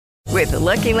With the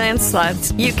Lucky Land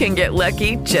Slots, you can get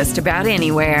lucky just about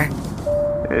anywhere.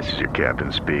 This is your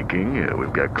captain speaking.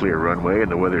 We've got clear runway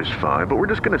and the weather's fine, but we're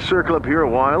just going to circle up here a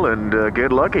while and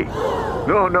get lucky.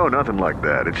 No, nothing like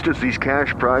that. It's just these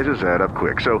cash prizes add up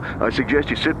quick. So I suggest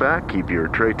you sit back, keep your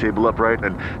tray table upright,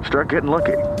 and start getting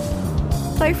lucky.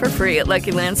 Play for free at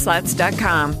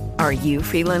LuckyLandSlots.com. Are you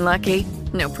feeling lucky?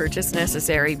 No purchase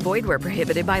necessary. Void where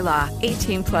prohibited by law.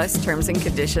 18 plus terms and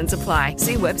conditions apply.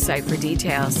 See website for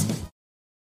details.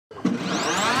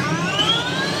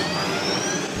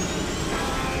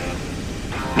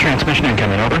 Transmission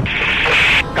incoming, over.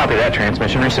 Copy that,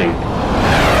 transmission received.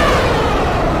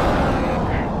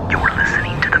 You're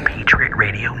listening to the Patriot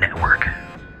Radio Network.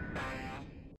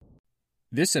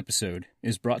 This episode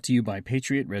is brought to you by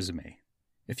Patriot Resume.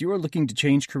 If you are looking to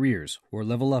change careers or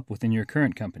level up within your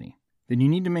current company, then you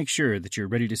need to make sure that you're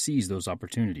ready to seize those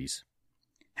opportunities.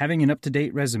 Having an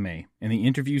up-to-date resume and the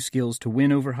interview skills to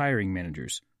win over hiring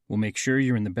managers will make sure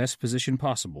you're in the best position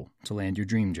possible to land your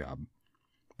dream job.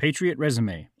 Patriot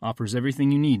Resume offers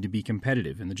everything you need to be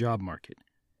competitive in the job market.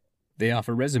 They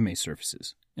offer resume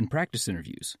services and practice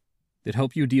interviews that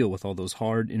help you deal with all those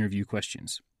hard interview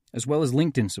questions, as well as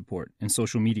LinkedIn support and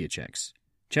social media checks.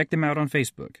 Check them out on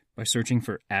Facebook by searching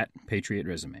for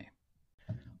 @PatriotResume.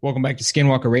 Welcome back to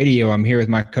Skinwalker Radio. I'm here with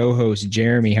my co-host,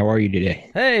 Jeremy. How are you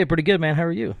today? Hey, pretty good, man. How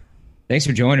are you? Thanks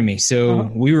for joining me. So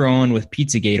we were on with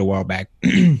Pizzagate a while back.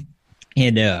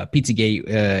 And Pizzagate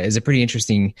is a pretty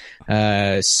interesting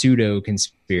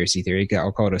pseudo-conspiracy theory.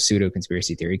 I'll call it a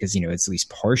pseudo-conspiracy theory because, it's at least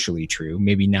partially true.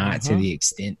 Maybe not to the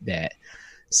extent that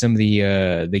some of the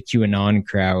QAnon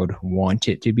crowd want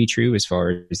it to be true, as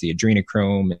far as the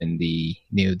adrenochrome and the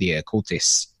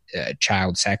occultist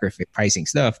child sacrificing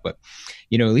stuff. But,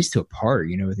 at least to a part,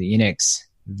 the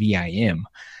NXVIM.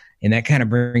 And that kind of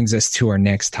brings us to our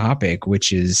next topic,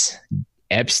 which is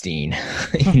Epstein.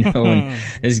 And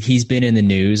he's been in the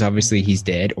news. Obviously he's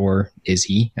dead, or is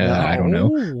he? I don't know.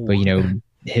 But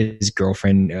his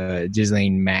girlfriend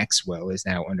Ghislaine Maxwell is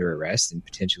now under arrest and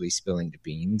potentially spilling the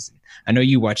beans. I know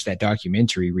you watched that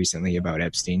documentary recently about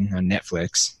Epstein on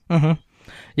Netflix.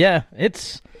 Yeah,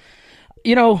 it's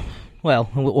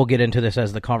well, we'll get into this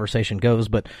as the conversation goes,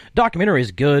 but documentary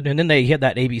is good. And then they had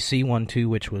that ABC one too,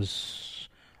 which was,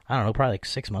 I don't know, probably like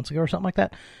 6 months ago or something like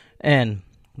that. And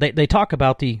They talk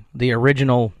about the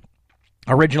original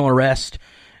arrest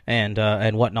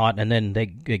and whatnot, and then they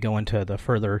go into the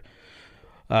further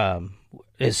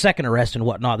his second arrest and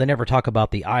whatnot. They never talk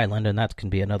about the island, and that can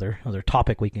be another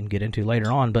topic we can get into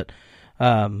later on. But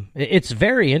it's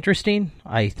very interesting.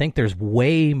 I think there's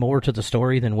way more to the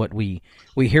story than what we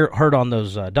heard on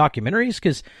those documentaries.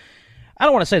 Because I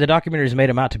don't want to say the documentaries made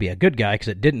him out to be a good guy, because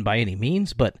it didn't by any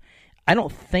means, but I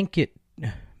don't think it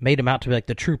made him out to be like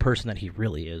the true person that he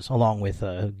really is, along with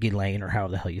Ghislaine, or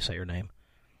however the hell you say her name.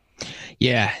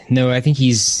 Yeah, no, I think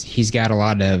he's got a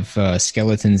lot of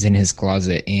skeletons in his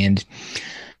closet. And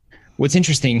what's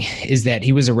interesting is that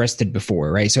he was arrested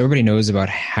before, right? So everybody knows about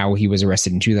how he was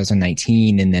arrested in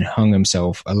 2019 and then hung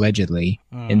himself allegedly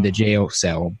in the jail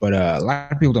cell. But a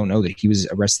lot of people don't know that he was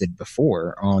arrested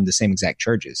before on the same exact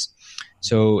charges.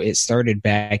 So it started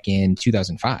back in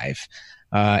 2005.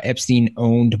 Epstein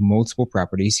owned multiple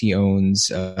properties. He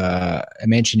owns a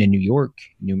mansion in New York,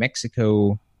 New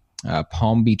Mexico,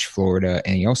 Palm Beach, Florida,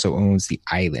 and he also owns the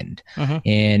island.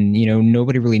 And,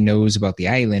 nobody really knows about the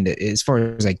island as far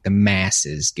as like the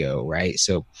masses go, right?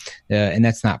 So, and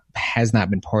has not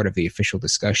been part of the official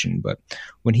discussion. But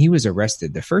when he was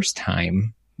arrested the first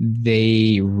time,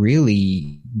 they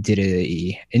really did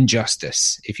a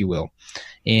injustice, if you will.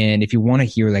 And if you want to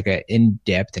hear like an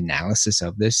in-depth analysis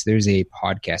of this, there's a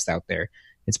podcast out there.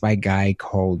 It's by a guy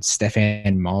called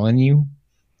Stefan Molyneux,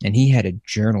 and he had a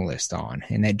journalist on,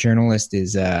 and that journalist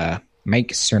is Mike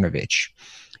Cernovich.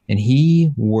 And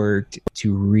he worked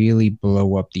to really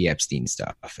blow up the Epstein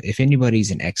stuff. If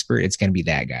anybody's an expert, it's going to be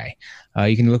that guy.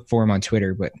 You can look for him on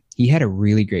Twitter, but he had a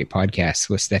really great podcast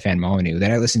with Stefan Molyneux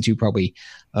that I listened to probably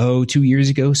 2 years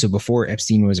ago. So before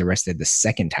Epstein was arrested the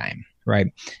second time, right?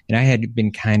 And I had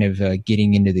been kind of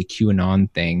getting into the QAnon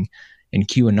thing, and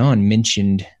QAnon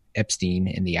mentioned Epstein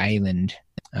and the island.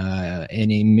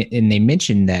 And they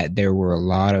mentioned that there were a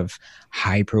lot of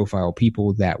high-profile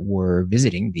people that were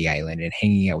visiting the island and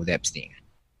hanging out with Epstein.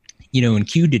 And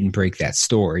Q didn't break that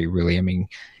story, really. I mean,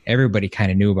 everybody kind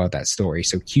of knew about that story,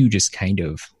 so Q just kind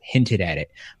of hinted at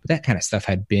it. But that kind of stuff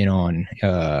had been on,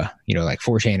 like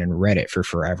 4chan and Reddit for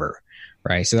forever,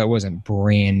 right? So that wasn't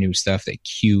brand new stuff that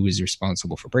Q is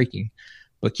responsible for breaking.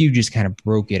 But Q just kind of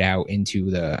broke it out into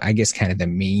the, I guess, kind of the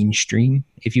mainstream,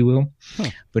 if you will.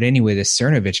 But anyway, this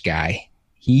Cernovich guy,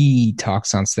 he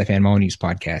talks on Stefan Molyneux's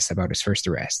podcast about his first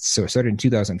arrest. So it started in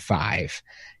 2005,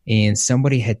 and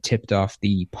somebody had tipped off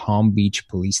the Palm Beach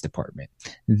Police Department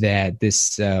that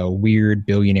this weird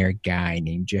billionaire guy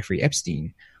named Jeffrey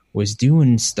Epstein was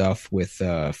doing stuff with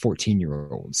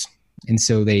 14-year-olds. And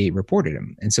so they reported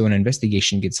him. And so an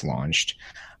investigation gets launched,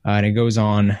 and it goes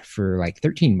on for like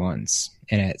 13 months.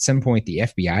 And at some point, the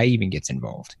FBI even gets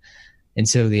involved. And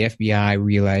so the FBI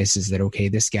realizes that, okay,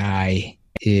 this guy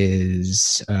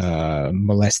is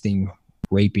molesting,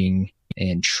 raping,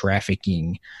 and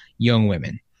trafficking young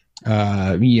women,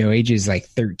 ages like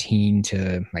 13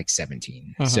 to like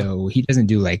 17. So he doesn't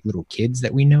do like little kids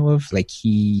that we know of. Like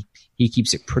he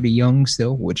keeps it pretty young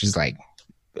still, which is like,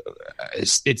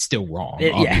 it's still wrong,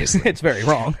 obviously. Yeah, it's very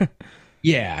wrong.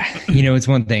 Yeah. It's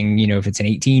one thing, if it's an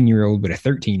 18-year-old, but a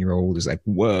 13-year-old is like,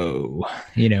 whoa,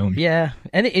 Yeah.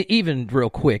 And even real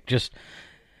quick, just,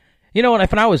 when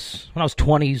I was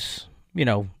 20s,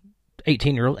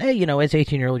 18-year-old, hey, as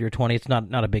 18-year-old, you're 20, it's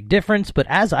not a big difference. But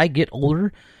as I get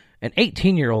older, an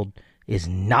 18-year-old is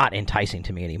not enticing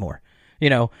to me anymore.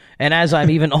 And as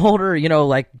I'm even older,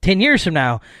 like 10 years from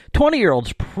now,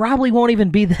 20-year-olds probably won't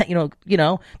even be that,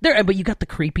 there. But you got the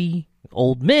creepy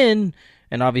old men,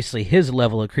 and obviously his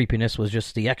level of creepiness was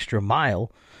just the extra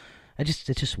mile. It's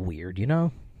just weird,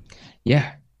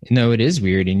 Yeah, no, it is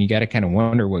weird, and you got to kind of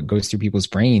wonder what goes through people's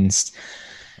brains.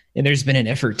 And there's been an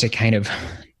effort to kind of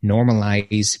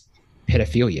normalize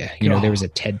pedophilia. There was a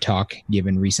TED Talk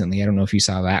given recently. I don't know if you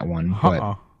saw that one,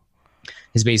 but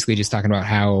is basically just talking about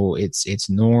how it's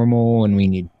normal and we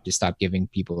need to stop giving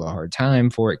people a hard time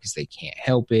for it because they can't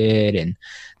help it. And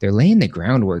they're laying the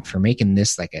groundwork for making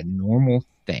this like a normal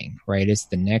thing, right? It's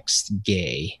the next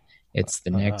gay. It's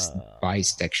the next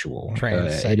bisexual.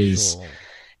 Transsexual. It is.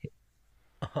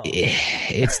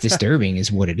 It's disturbing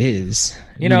is what it is.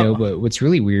 But what's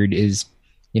really weird is,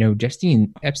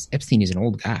 Epstein is an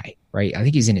old guy, right? I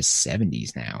think he's in his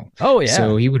 70s now. Oh, yeah.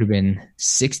 So he would have been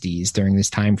 60s during this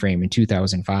time frame in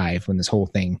 2005 when this whole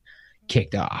thing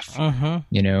kicked off.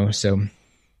 So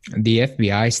the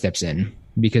FBI steps in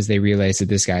because they realize that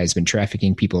this guy has been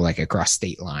trafficking people like across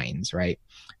state lines, right?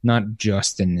 Not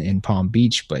just in Palm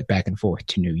Beach, but back and forth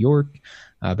to New York,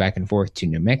 back and forth to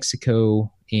New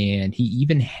Mexico. And he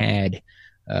even had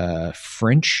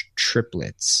French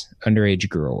triplets, underage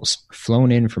girls, flown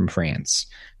in from France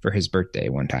for his birthday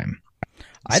one time.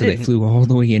 They flew all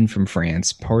the way in from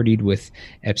France, partied with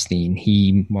Epstein.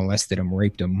 He molested them,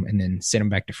 raped them, and then sent them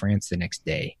back to France the next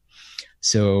day.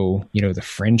 So, the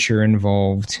French are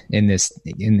involved in this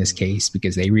case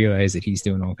because they realize that he's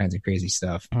doing all kinds of crazy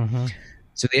stuff.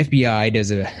 So the FBI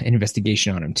does an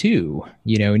investigation on him too,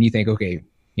 and you think, okay,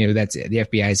 that's it. The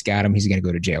FBI's got him. He's going to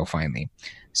go to jail finally.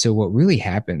 So what really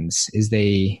happens is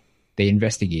they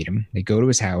investigate him. They go to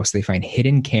his house. They find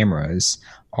hidden cameras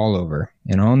all over.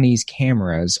 And on these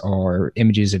cameras are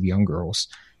images of young girls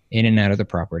in and out of the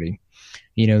property.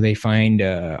 They find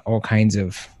all kinds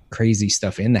of crazy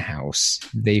stuff in the house.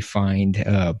 They find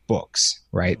books,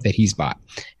 right, that he's bought.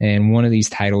 And one of these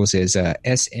titles is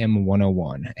SM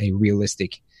 101, a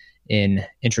realistic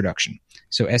introduction.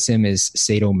 So SM is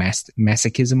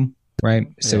sadomasochism, right?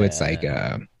 So it's like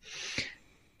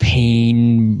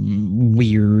pain,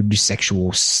 weird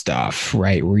sexual stuff,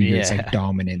 right? Where it's like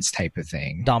dominance type of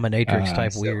thing. Dominatrix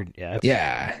type weird.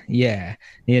 Yeah.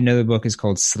 Another book is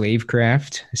called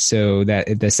Slavecraft. So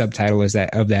that the subtitle is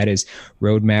that is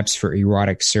Roadmaps for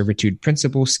Erotic Servitude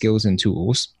Principles, Skills, and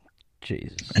Tools.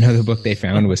 Jesus. Another book they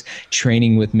found was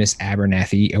Training with Miss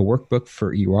Abernathy, a workbook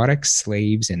for erotic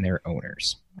slaves and their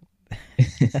owners.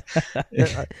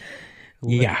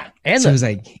 Yeah. And so I was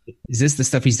like, is this the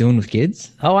stuff he's doing with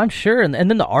kids? Oh, I'm sure. And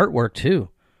then the artwork too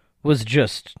was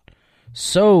just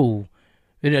so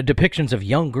depictions of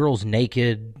young girls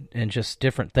naked and just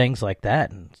different things like that.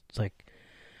 And it's like,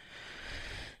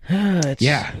 and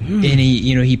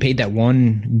he paid that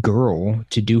one girl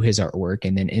to do his artwork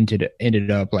and then ended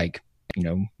up like,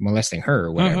 molesting her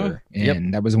or whatever.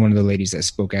 And that was one of the ladies that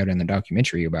spoke out in the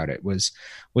documentary about it was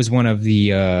one of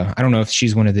the, I don't know if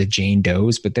she's one of the Jane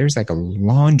Does, but there's like a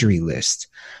laundry list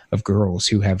of girls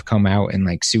who have come out and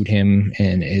like sued him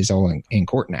and is all in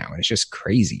court now. And it's just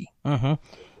crazy.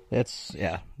 It's,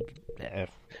 yeah.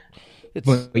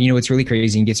 But what's really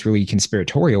crazy and gets really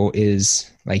conspiratorial is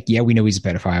like, yeah, we know he's a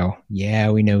pedophile. Yeah,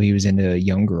 we know he was into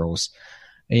young girls.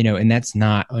 And that's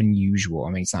not unusual. I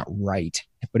mean, it's not right,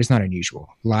 but it's not unusual.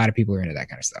 A lot of people are into that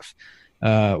kind of stuff.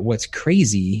 What's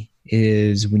crazy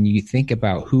is when you think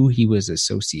about who he was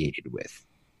associated with.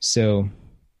 So,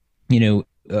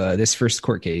 this first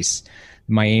court case,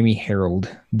 Miami Herald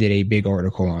did a big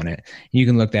article on it. You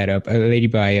can look that up. A lady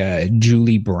by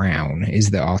Julie Brown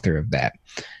is the author of that.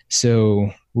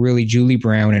 So really, Julie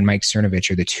Brown and Mike Cernovich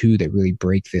are the two that really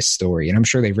break this story. And I'm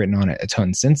sure they've written on it a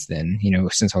ton since then,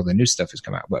 since all the new stuff has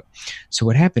come out. But so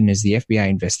what happened is the FBI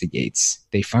investigates.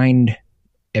 They find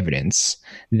evidence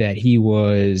that he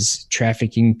was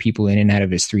trafficking people in and out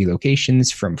of his 3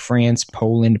 locations from France,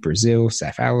 Poland, Brazil,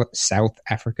 South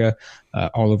Africa,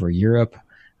 all over Europe,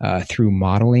 through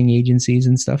modeling agencies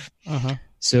and stuff. Uh-huh.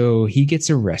 So he gets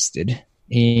arrested.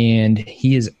 And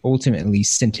he is ultimately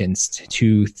sentenced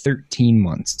to 13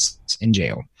 months in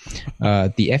jail.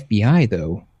 The FBI,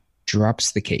 though,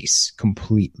 drops the case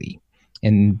completely.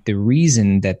 And the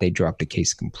reason that they drop the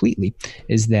case completely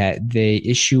is that they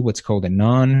issue what's called a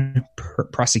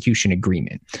non-prosecution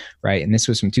agreement, right? And this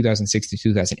was from 2006 to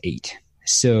 2008.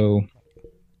 So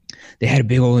they had a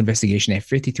big old investigation. They had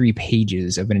 53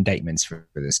 pages of indictments for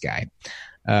this guy.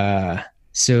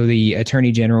 So the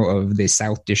Attorney General of the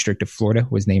South District of Florida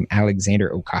was named Alexander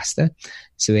Acosta.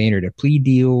 So they entered a plea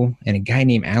deal, and a guy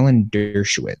named Alan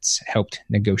Dershowitz helped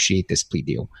negotiate this plea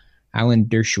deal. Alan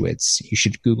Dershowitz, you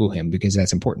should Google him because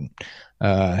that's important.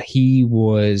 He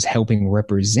was helping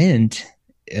represent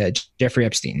Jeffrey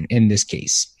Epstein in this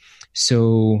case.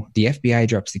 So the FBI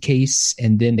drops the case,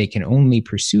 and then they can only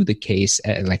pursue the case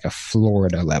at like a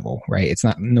Florida level, right? It's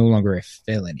no longer a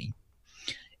felony.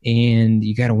 And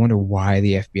you got to wonder why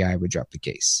the FBI would drop the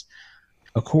case.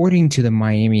 According to the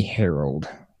Miami Herald,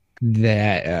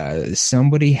 that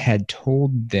somebody had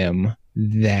told them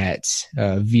that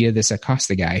via this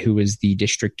Acosta guy, who was the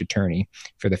district attorney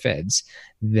for the feds,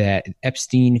 that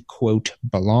Epstein, quote,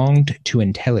 belonged to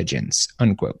intelligence,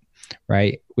 unquote,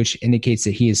 right? Which indicates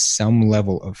that he is some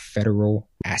level of federal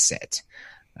asset,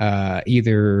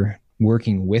 either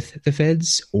working with the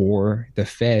feds or the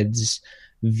feds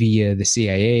via the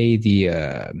CIA, the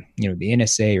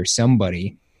NSA, or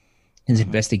somebody is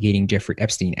investigating Jeffrey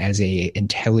Epstein as a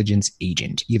intelligence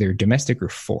agent, either domestic or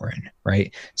foreign,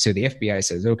 right? So the FBI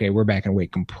says, okay, we're backing away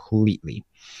completely.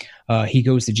 He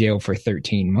goes to jail for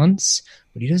 13 months,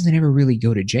 but he doesn't ever really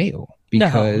go to jail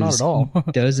because not at all.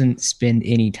 he doesn't spend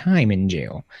any time in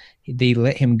jail. They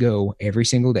let him go every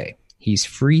single day. He's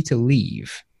free to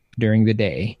leave during the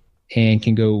day and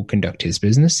can go conduct his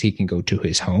business. He can go to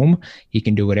his home. He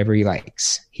can do whatever he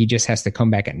likes. He just has to come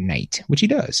back at night, which he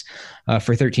does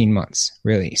for 13 months,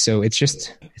 really. So it's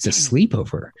a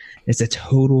sleepover. It's a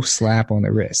total slap on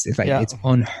the wrist. It's It's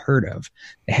unheard of.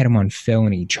 They had him on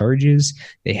felony charges.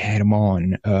 They had him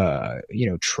on,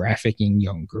 trafficking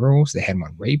young girls. They had him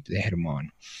on rape. They had him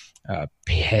on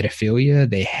pedophilia.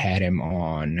 They had him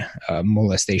on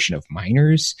molestation of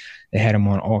minors. They had him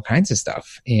on all kinds of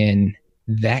stuff. And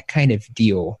that kind of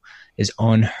deal is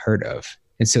unheard of.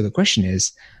 And so the question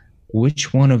is,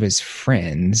 which one of his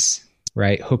friends,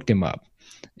 right, hooked him up?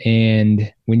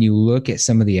 And when you look at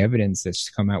some of the evidence that's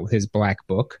come out with his black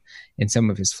book and some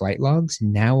of his flight logs,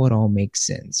 now it all makes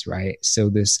sense, right? So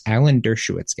this Alan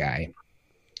Dershowitz guy,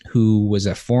 who was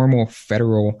a formal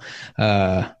federal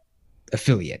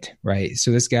affiliate, right?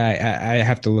 So this guy, I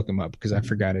have to look him up because I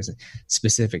forgot his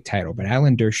specific title, but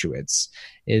Alan Dershowitz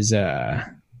is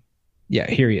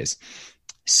here he is.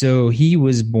 So he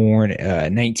was born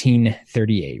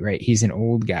 1938, right? He's an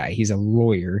old guy. He's a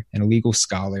lawyer and a legal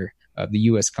scholar of the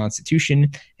U.S.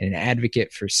 Constitution and an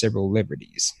advocate for civil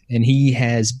liberties. And he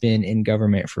has been in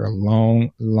government for a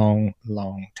long, long,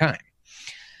 long time.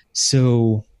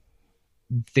 So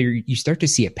there you start to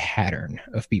see a pattern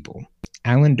of people.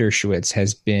 Alan Dershowitz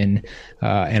has been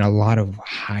in a lot of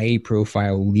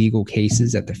high-profile legal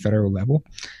cases at the federal level.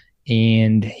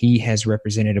 And he has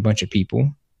represented a bunch of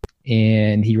people,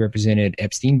 and he represented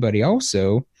Epstein, but he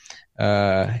also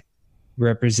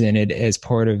represented as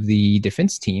part of the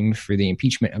defense team for the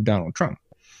impeachment of Donald Trump.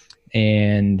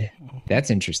 And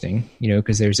that's interesting,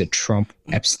 because there's a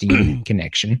Trump-Epstein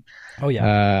connection. Oh,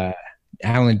 yeah.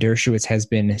 Alan Dershowitz has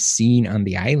been seen on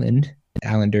the island.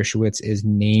 Alan Dershowitz is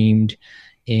named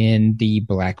in the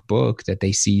black book that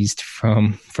they seized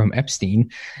from Epstein.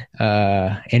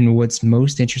 And what's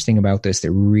most interesting about this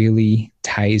that really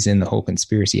ties in the whole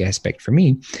conspiracy aspect for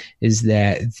me is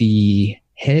that the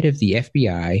head of the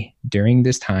FBI during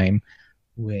this time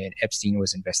when Epstein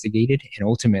was investigated and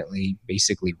ultimately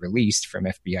basically released from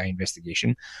FBI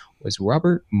investigation was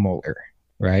Robert Mueller,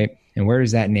 right? And where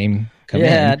does that name come in?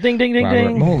 Yeah, ding, ding, ding, Robert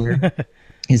ding. Mueller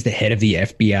is the head of the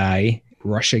FBI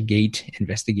Russiagate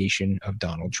investigation of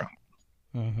Donald Trump.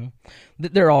 Mm-hmm.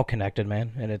 They're all connected,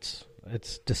 man, and it's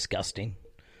disgusting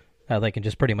how they can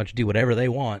just pretty much do whatever they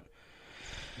want.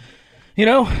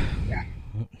 Yeah.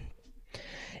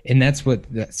 And that's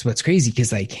what's crazy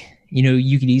because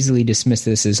you could easily dismiss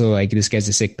this as like this guy's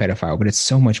a sick pedophile, but it's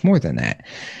so much more than that.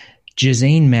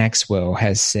 Ghislaine Maxwell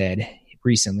has said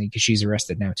recently, because she's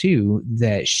arrested now too,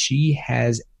 that she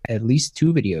has at least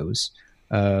 2 videos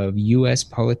of U.S.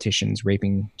 politicians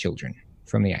raping children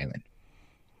from the island.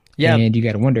 Yeah. And you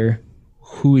got to wonder,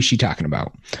 who is she talking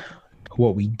about?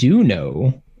 What we do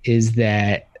know is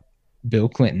that Bill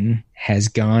Clinton has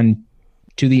gone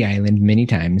to the island many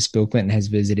times. Bill Clinton has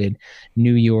visited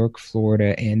New York,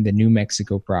 Florida, and the New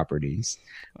Mexico properties.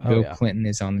 Bill Clinton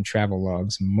is on the travel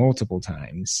logs multiple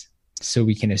times. So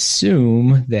we can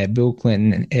assume that Bill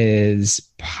Clinton is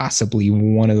possibly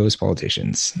one of those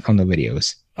politicians on the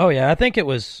videos. Oh, yeah. I think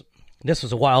this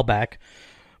was a while back,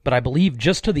 but I believe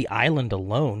just to the island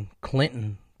alone,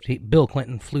 Bill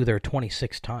Clinton flew there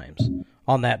 26 times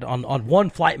on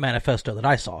one flight manifesto that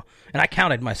I saw. And I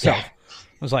counted myself. Yeah.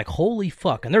 I was like, holy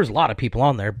fuck. And there's a lot of people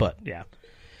on there, but yeah.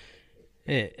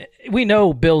 We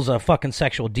know Bill's a fucking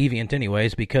sexual deviant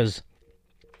anyways because,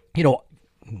 hell,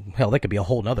 that could be a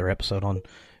whole nother episode on,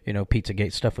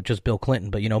 Pizzagate stuff with just Bill Clinton.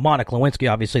 But, Monica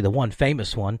Lewinsky, obviously the one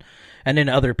famous one. And then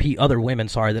other women,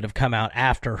 that have come out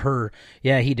after her.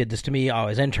 Yeah, he did this to me. I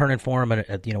was interning for him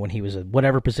when he was at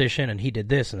whatever position, and he did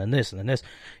this and then this and then this.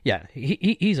 Yeah,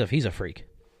 he's a freak.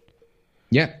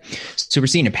 Yeah. So we're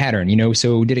seeing a pattern,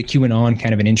 so we did a QAnon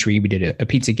kind of an entry. We did a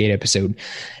Pizzagate episode,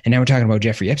 and now we're talking about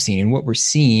Jeffrey Epstein. And what we're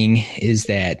seeing is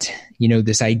that,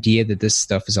 this idea that this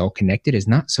stuff is all connected is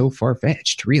not so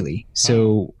far-fetched, really.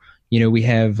 So, we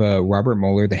have Robert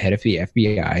Mueller, the head of the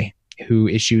FBI, who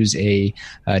issues a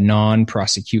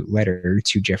non-prosecute letter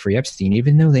to Jeffrey Epstein,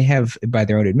 even though they have, by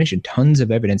their own admission, tons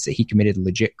of evidence that he committed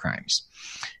legit crimes.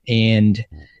 And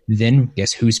then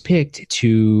guess who's picked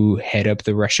to head up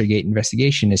the Russiagate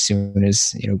investigation as soon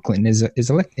as Clinton is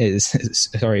elected? As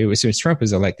soon as Trump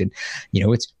is elected,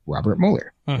 it's Robert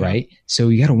Mueller, right? So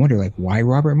you got to wonder, like, why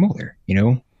Robert Mueller?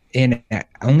 And the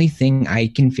only thing I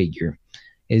can figure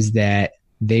is that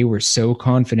they were so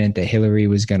confident that Hillary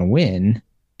was going to win,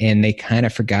 and they kind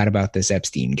of forgot about this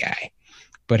Epstein guy.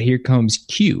 But here comes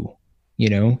Q.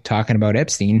 Talking about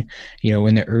Epstein,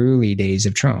 in the early days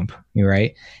of Trump,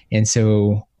 right? And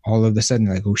so all of a sudden,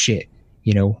 like, oh shit,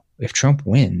 if Trump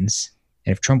wins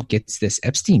and if Trump gets this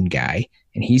Epstein guy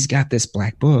and he's got this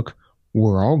black book,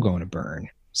 we're all going to burn.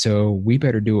 So we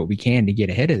better do what we can to get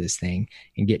ahead of this thing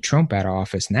and get Trump out of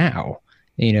office now,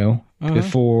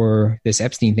 before this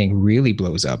Epstein thing really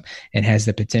blows up and has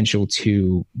the potential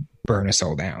to burn us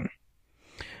all down.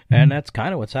 And that's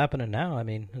kind of what's happening now. I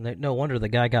mean, no wonder the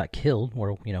guy got killed,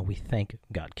 or, we think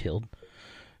got killed,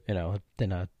 in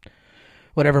a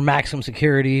whatever maximum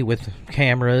security with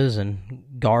cameras and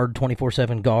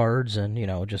 24/7 guards and,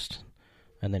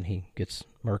 and then he gets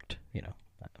murked,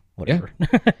 whatever.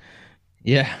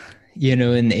 Yeah.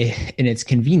 And it's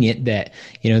convenient that,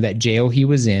 that jail he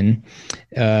was in,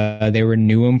 there were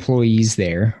new employees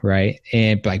there, right?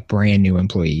 And like brand new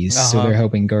employees. So they're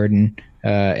helping guard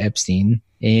Epstein.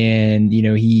 And,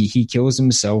 he kills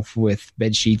himself with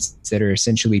bed sheets that are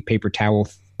essentially paper towel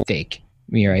thick,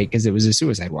 right? Because it was a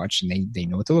suicide watch and they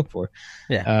know what to look for.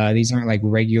 Yeah. These aren't like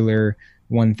regular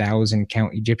 1,000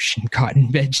 count Egyptian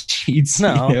cotton bed sheets,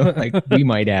 no. Like we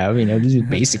might have, this is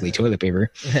basically toilet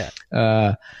paper.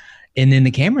 Yeah. And then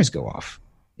the cameras go off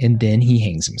and then he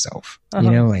hangs himself,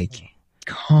 like,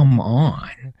 come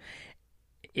on.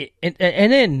 And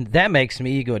then that makes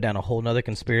me go down a whole nother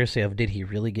conspiracy of, did he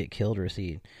really get killed, or is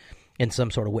he in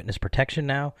some sort of witness protection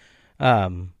now?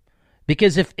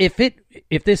 Because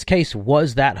if this case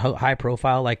was that high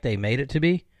profile like they made it to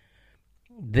be,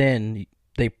 then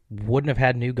they wouldn't have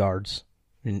had new guards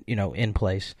in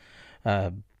place.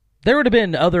 There would have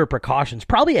been other precautions,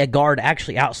 probably a guard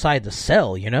actually outside the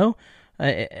cell.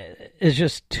 It's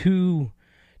just too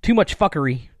much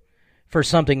fuckery for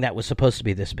something that was supposed to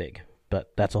be this big. But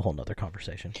that's a whole nother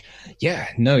conversation. Yeah,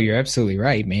 no, you're absolutely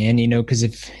right, man. Because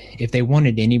if they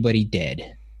wanted anybody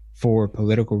dead for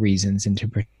political reasons and to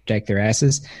protect their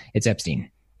asses, it's Epstein.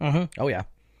 Oh, yeah.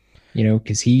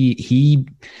 Because he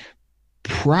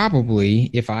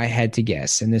probably, if I had to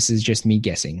guess, and this is just me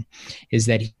guessing, is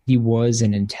that he was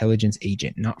an intelligence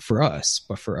agent, not for us,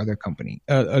 but for other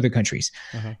countries.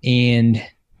 And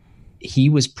he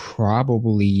was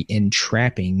probably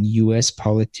entrapping U.S.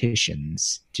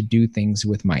 politicians to do things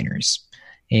with minors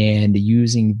and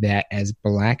using that as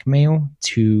blackmail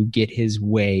to get his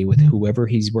way with whoever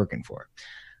he's working for.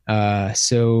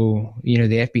 So,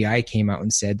 the FBI came out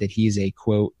and said that he's a,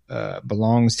 quote,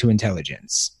 belongs to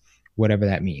intelligence, whatever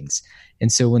that means.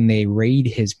 And so when they raid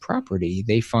his property,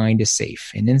 they find a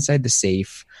safe. And inside the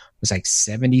safe was like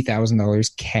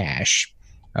 $70,000 cash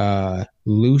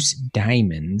loose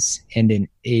diamonds and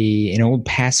an old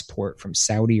passport from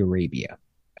Saudi Arabia.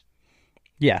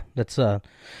 Yeah, that's and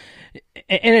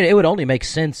it would only make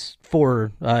sense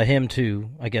for him to,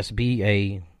 I guess, be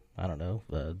a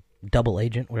double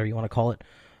agent, whatever you want to call it,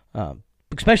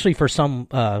 especially for some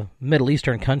Middle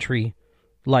Eastern country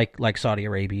like Saudi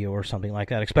Arabia or something like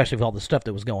that, especially with all the stuff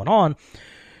that was going on,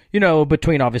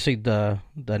 between obviously the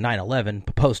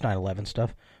 9/11, post 9/11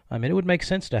 stuff. I mean, it would make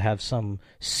sense to have some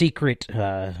secret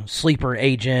sleeper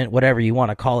agent, whatever you want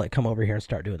to call it, come over here and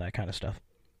start doing that kind of stuff.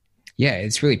 Yeah,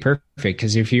 it's really perfect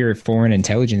because if you're a foreign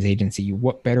intelligence agency,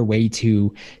 what better way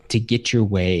to get your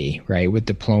way, right, with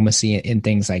diplomacy and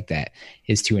things like that,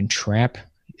 is to entrap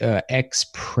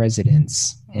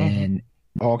ex-presidents and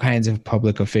all kinds of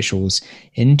public officials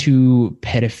into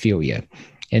pedophilia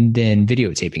and then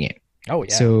videotaping it. Oh,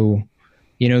 yeah. So,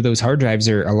 a lot of those hard drives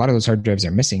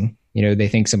are missing. They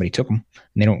think somebody took them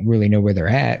and they don't really know where they're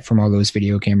at from all those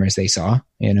video cameras they saw.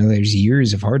 There's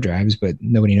years of hard drives, but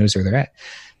nobody knows where they're at.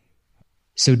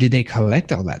 So did they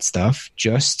collect all that stuff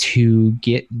just to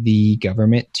get the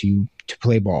government to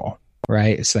play ball,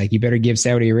 right? It's like, you better give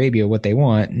Saudi Arabia what they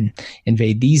want and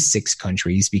invade these 6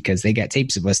 countries because they got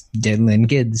tapes of us diddling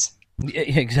kids.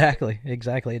 Exactly.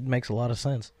 It makes a lot of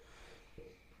sense.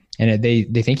 And they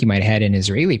think he might have had an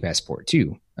Israeli passport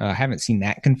too. I haven't seen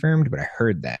that confirmed, but I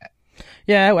heard that.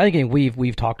 Yeah, I think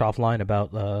we've talked offline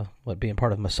about being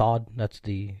part of Mossad.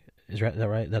 Is that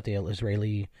right? Is that the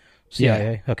Israeli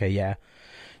CIA? Yeah. Okay, yeah.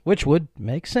 Which would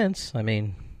make sense. I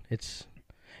mean, it's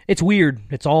weird.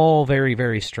 It's all very,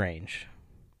 very strange.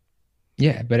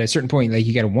 Yeah, but at a certain point,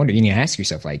 you got to wonder. You need to ask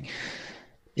yourself,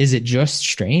 is it just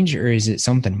strange or is it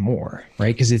something more,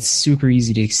 right? Because it's super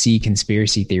easy to see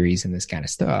conspiracy theories and this kind of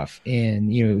stuff.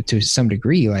 And, to some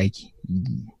degree,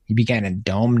 you'd be kind of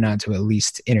dumb not to at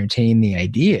least entertain the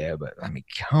idea. But, I mean,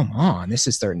 come on. This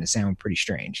is starting to sound pretty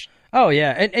strange. Oh,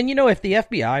 yeah. And if the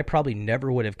FBI probably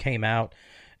never would have came out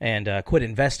and quit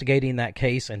investigating that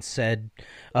case and said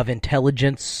of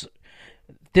intelligence,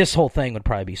 this whole thing would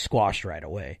probably be squashed right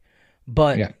away.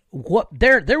 But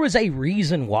there was a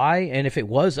reason why, and if it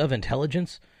was of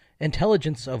intelligence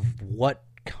of what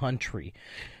country?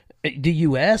 The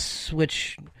U.S.,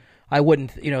 which I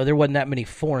wouldn't, there wasn't that many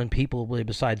foreign people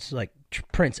besides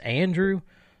Prince Andrew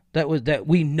that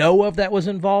we know of that was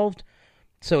involved.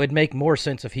 So it'd make more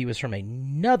sense if he was from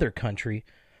another country.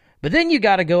 But then you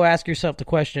got to go ask yourself the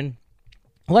question,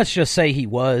 let's just say he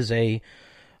was a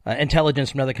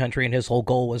intelligence from another country and his whole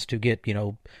goal was to get,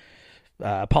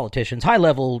 politicians,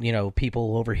 high-level,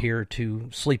 people over here to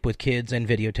sleep with kids and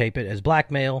videotape it as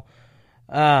blackmail.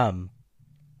 I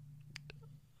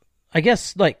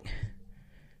guess, I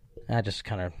just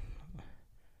kind of,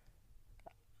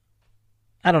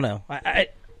 I don't know.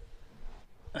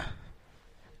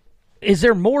 Is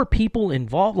there more people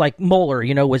involved? Like Mueller,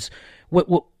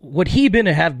 would he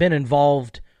have been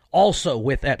involved also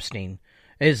with Epstein?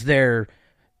 Is the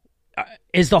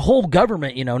whole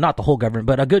government, not the whole government,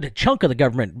 but a good chunk of the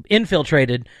government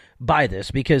infiltrated by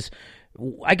this? Because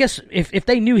I guess if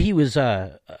they knew he was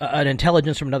an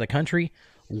intelligence from another country,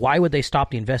 why would they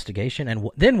stop the investigation? And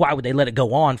then why would they let it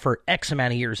go on for X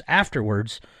amount of years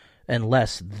afterwards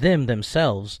unless them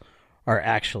themselves are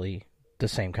actually the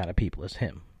same kind of people as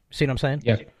him? See what I'm saying?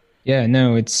 Yeah. Yeah,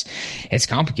 no, it's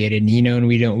complicated, and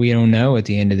we don't know at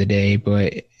the end of the day,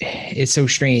 but it's so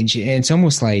strange. And it's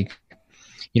almost like,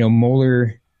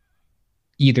 Mueller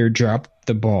either dropped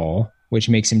the ball, which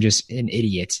makes him just an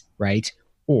idiot, right?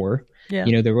 Or,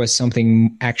 there was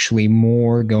something actually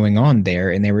more going on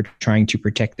there, and they were trying to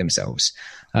protect themselves.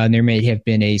 There may have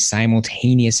been a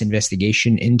simultaneous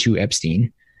investigation into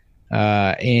Epstein,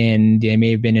 and they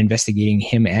may have been investigating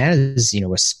him as,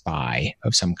 a spy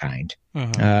of some kind.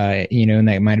 And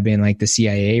that might have been like the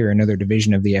CIA or another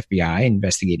division of the FBI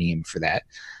investigating him for that.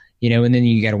 And then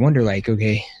you got to wonder,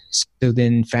 okay, so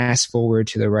then fast forward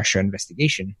to the Russia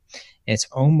investigation. It's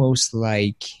almost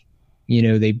like,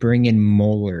 they bring in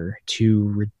Mueller to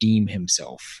redeem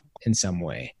himself in some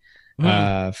way for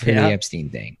the Epstein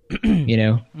thing,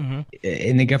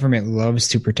 and the government loves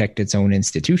to protect its own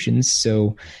institutions.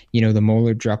 So, the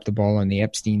Mueller dropped the ball on the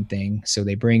Epstein thing. So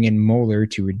they bring in Mueller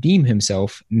to redeem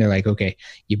himself. And they're like, okay,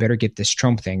 you better get this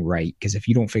Trump thing right. Because if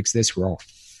you don't fix this, we're all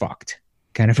fucked.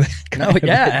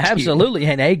 Absolutely.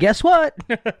 And hey, guess what?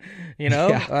 I mean,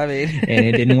 and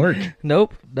it didn't work.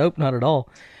 Nope, not at all.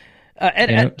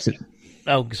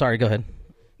 Sorry, go ahead.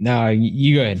 No,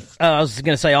 you go ahead. I was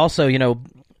going to say also,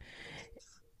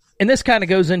 and this kind of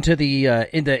goes into the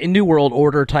in New World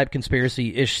Order type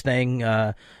conspiracy-ish thing.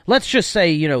 Let's just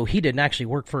say, he didn't actually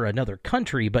work for another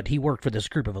country, but he worked for this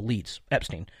group of elites,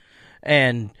 Epstein.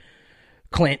 And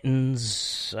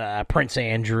Clintons, Prince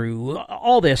Andrew,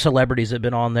 all the celebrities that have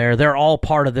been on there. They're all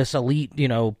part of this elite,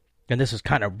 and this is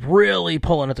kind of really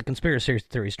pulling at the conspiracy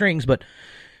theory strings. But,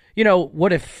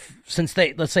 what if, since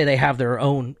let's say they have their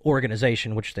own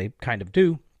organization, which they kind of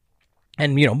do,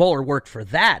 and, Mueller worked for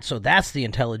that, so that's the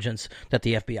intelligence that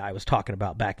the FBI was talking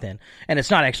about back then. And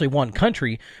it's not actually one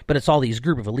country, but it's all these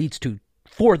group of elites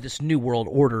for this new world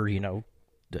order,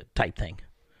 type thing.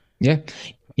 Yeah.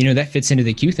 That fits into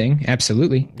the Q thing.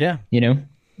 Absolutely. Yeah.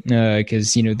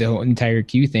 Because, the whole entire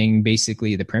Q thing,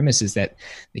 basically the premise is that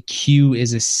the Q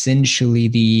is essentially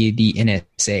the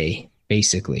NSA,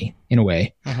 basically, in a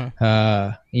way. And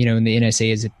the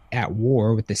NSA is at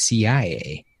war with the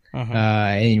CIA.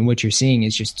 And what you're seeing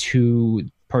is just two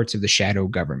parts of the shadow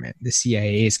government. The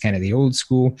CIA is kind of the old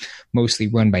school, mostly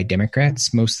run by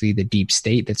Democrats, mostly the deep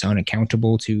state that's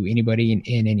unaccountable to anybody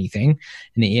in anything.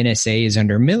 And the NSA is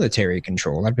under military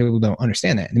control. A lot of people don't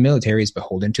understand that. And the military is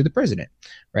beholden to the president,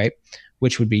 right?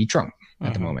 Which would be Trump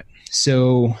at the moment.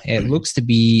 So it looks to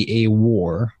be a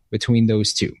war between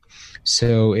those two.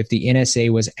 So if the NSA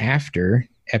was after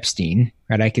Epstein,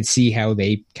 right, I could see how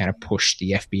they kind of pushed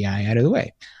the FBI out of the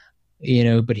way.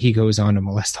 But he goes on to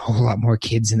molest a whole lot more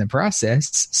kids in the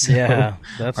process. So yeah,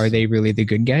 are they really the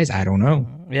good guys? I don't know.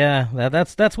 Yeah,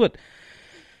 that's the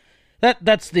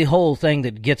whole thing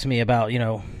that gets me about,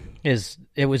 is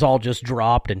it was all just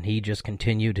dropped and he just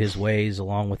continued his ways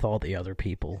along with all the other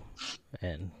people.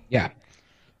 And yeah,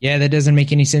 that doesn't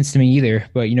make any sense to me either.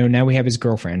 But, now we have his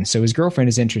girlfriend. So his girlfriend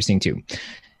is interesting too.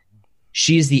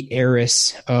 She is the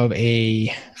heiress of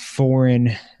a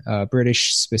foreign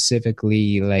British,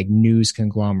 specifically like news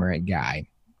conglomerate guy.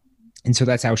 And so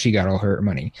that's how she got all her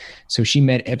money. So she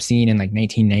met Epstein in like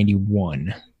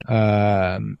 1991.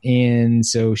 And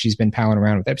so she's been palling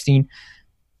around with Epstein.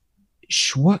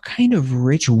 What kind of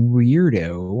rich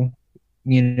weirdo,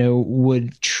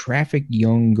 would traffic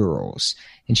young girls?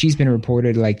 And she's been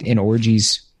reported like in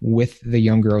orgies with the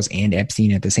young girls and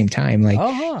Epstein at the same time.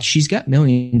 Like she's got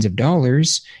millions of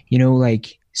dollars,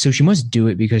 so she must do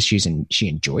it because she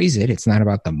enjoys it. It's not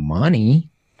about the money.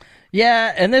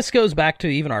 Yeah, and this goes back to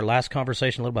even our last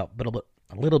conversation a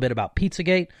little bit about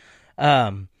Pizzagate.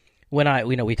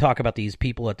 When we talk about these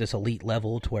people at this elite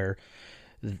level to where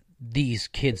these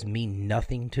kids mean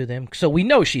nothing to them. So we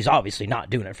know she's obviously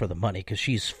not doing it for the money because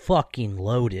she's fucking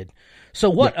loaded. So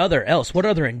what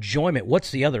other enjoyment?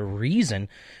 What's the other reason?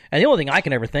 And the only thing I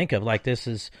can ever think of like this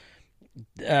is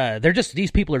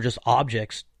these people are just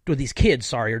objects. Or these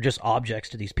kids, are just objects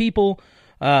to these people.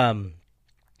 Me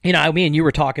and you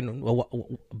were talking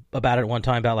about it one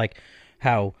time about like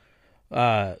how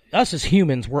us as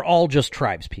humans, we're all just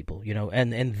tribes people,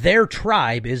 and their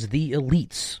tribe is the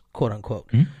elites, quote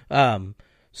unquote.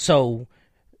 So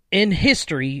in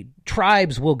history,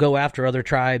 tribes will go after other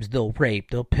tribes. They'll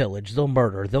rape, they'll pillage, they'll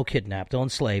murder, they'll kidnap, they'll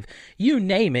enslave. You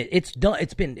name it, it's done.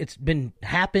 It's been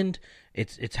happened.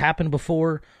 It's happened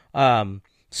before.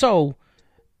 So.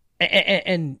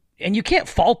 And you can't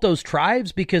fault those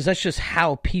tribes because that's just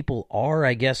how people are,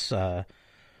 I guess,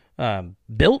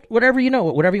 built, whatever you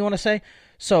want to say.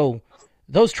 So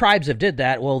those tribes have did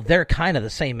that. Well, they're kind of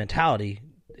the same mentality.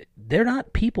 They're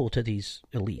not people to these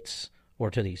elites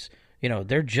or to these,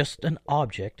 they're just an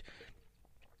object.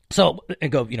 So,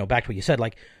 and go, back to what you said,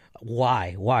 like,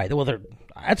 why? Well,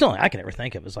 that's the only I can ever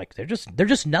think of is like, they're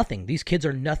just nothing. These kids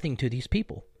are nothing to these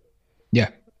people. Yeah.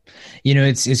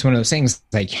 It's one of those things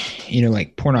like,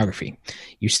 like pornography.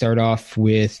 You start off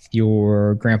with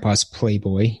your grandpa's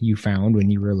Playboy you found when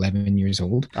you were 11 years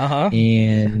old.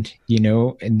 And,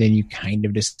 and then you kind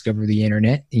of discover the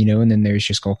internet, and then there's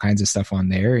just all kinds of stuff on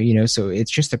there, so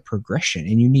it's just a progression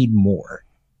and you need more.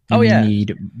 You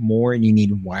need more and you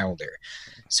need wilder.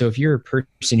 So if you're a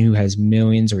person who has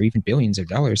millions or even billions of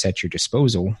dollars at your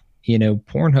disposal,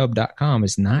 Pornhub.com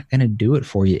is not going to do it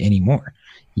for you anymore.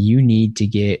 You need to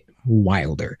get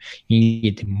wilder. You need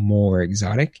to get more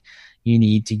exotic. You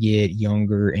need to get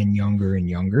younger and younger and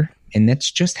younger. And that's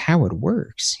just how it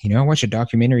works. I watched a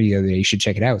documentary the other day. You should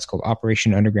check it out. It's called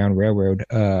Operation Underground Railroad.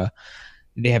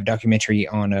 They have a documentary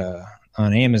on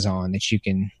Amazon that you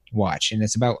can watch, and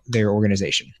it's about their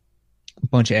organization. A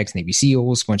bunch of ex-Navy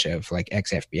SEALs, a bunch of like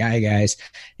ex-FBI guys,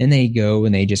 and they go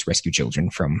and they just rescue children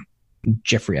from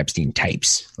Jeffrey Epstein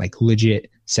types, like legit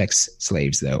sex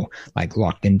slaves, though, like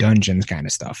locked in dungeons kind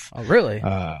of stuff. Oh, really?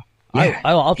 Yeah.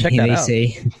 I'll check that out. They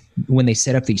say when they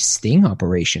set up these sting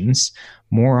operations,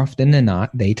 more often than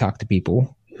not, they talk to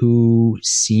people who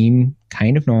seem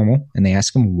kind of normal, and they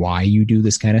ask them why you do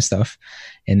this kind of stuff,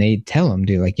 and they tell them,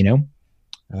 they're like,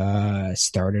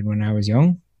 started when I was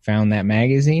young, found that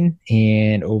magazine,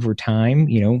 and over time,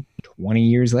 20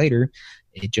 years later,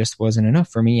 it just wasn't enough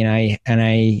for me. And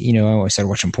I started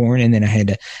watching porn, and then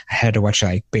I had to watch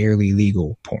like barely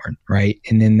legal porn. Right.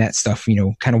 And then that stuff,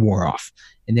 kind of wore off.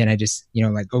 And then I just,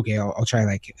 okay, I'll try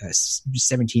like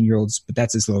 17-year-olds, but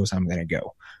that's as low as I'm going to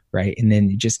go. Right. And then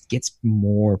it just gets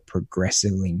more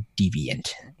progressively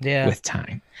deviant with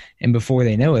time. And before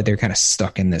they know it, they're kind of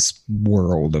stuck in this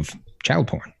world of child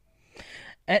porn.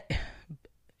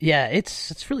 Yeah,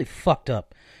 it's really fucked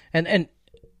up. And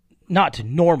not to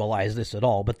normalize this at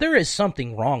all, but there is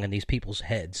something wrong in these people's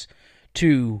heads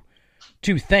to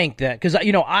think that, because,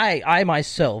 I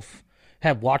myself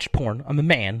have watched porn. I'm a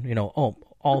man,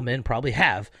 all men probably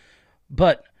have,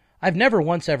 but I've never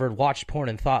once ever watched porn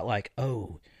and thought like,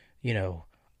 oh,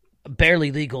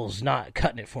 barely legal's not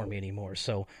cutting it for me anymore.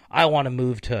 So I want to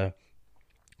move to,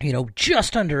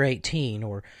 just under 18,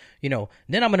 or, then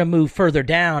I'm going to move further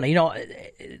down.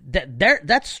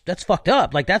 That's fucked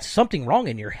up. Like, that's something wrong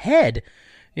in your head,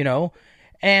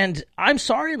 and I'm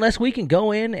sorry, unless we can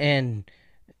go in and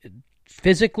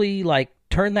physically like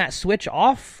turn that switch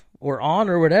off or on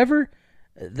or whatever,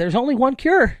 there's only one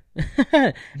cure.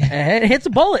 It's a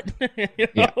bullet.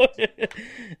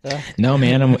 No,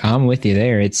 man, I'm with you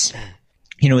there. It's,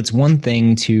 it's one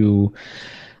thing to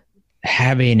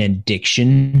have an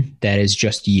addiction that is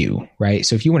just you, right?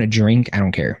 So if you want to drink, I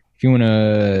don't care.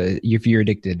 If you're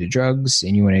addicted to drugs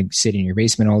and you want to sit in your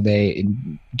basement all day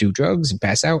and do drugs and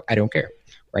pass out, I don't care,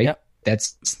 right? Yep.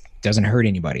 That's doesn't hurt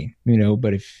anybody,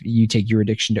 but if you take your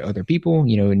addiction to other people,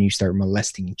 and you start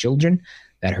molesting children,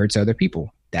 that hurts other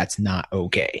people. That's not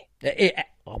okay.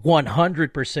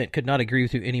 100% could not agree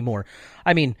with you anymore.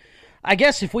 I mean, I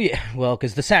guess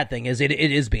because the sad thing is it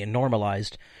is being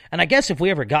normalized. And I guess if we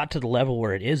ever got to the level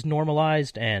where it is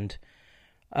normalized and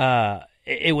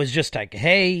it was just like,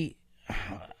 hey,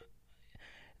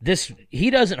 he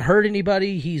doesn't hurt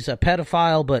anybody, he's a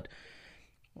pedophile, but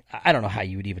I don't know how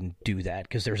you would even do that,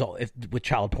 because with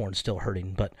child porn still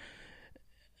hurting, but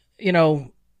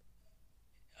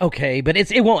okay, but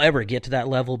it won't ever get to that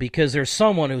level, because there's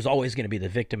someone who's always going to be the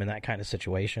victim in that kind of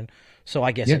situation. So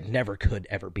I guess it never could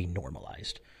ever be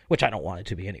normalized, which I don't want it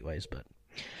to be anyways, but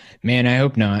man, I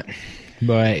hope not.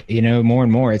 But more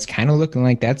and more it's kind of looking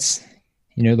like that's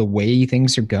the way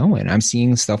things are going. I'm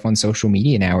seeing stuff on social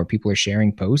media now where people are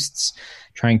sharing posts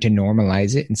trying to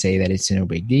normalize it and say that it's no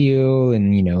big deal.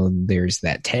 And, there's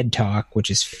that TED Talk,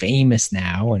 which is famous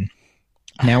now. And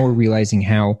now we're realizing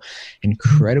how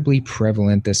incredibly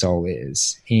prevalent this all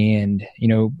is. And,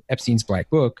 Epstein's Black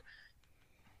Book,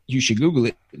 you should Google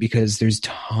it, because there's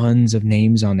tons of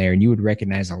names on there and you would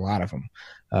recognize a lot of them.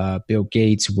 Bill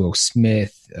Gates, Will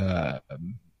Smith,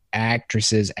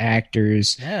 actresses,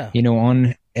 actors,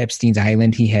 on Epstein's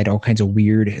Island, he had all kinds of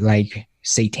weird, like,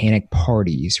 satanic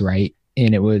parties, right?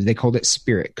 And they called it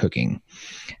spirit cooking.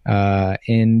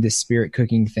 And the spirit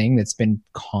cooking thing that's been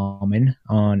common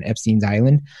on Epstein's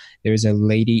Island, there's a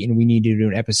lady, and we need to do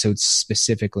an episode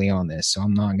specifically on this, so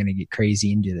I'm not going to get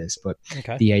crazy into this, but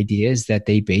the idea is that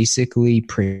they basically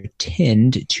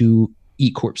pretend to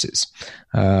eat corpses.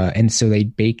 And so they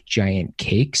bake giant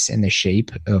cakes in the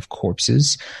shape of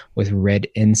corpses with red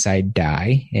inside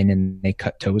dye, and then they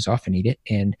cut toes off and eat it.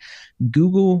 And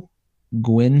Google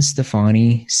Gwen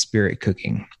Stefani spirit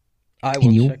cooking. I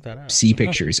will check that out. See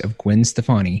pictures of Gwen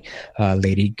Stefani.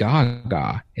 Lady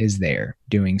Gaga is there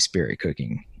doing spirit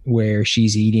cooking, where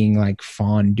she's eating like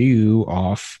fondue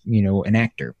off, an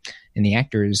actor. And the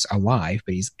actor is alive,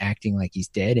 but he's acting like he's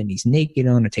dead, and he's naked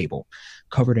on a table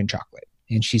covered in chocolate.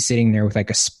 And she's sitting there with like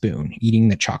a spoon eating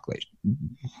the chocolate.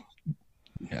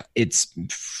 It's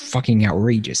fucking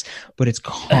outrageous, but it's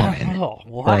common. Oh,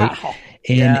 wow. Right?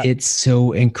 And it's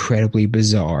so incredibly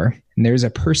bizarre. And there's a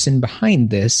person behind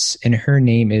this, and her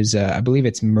name is, I believe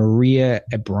it's Maria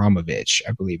Abramovich,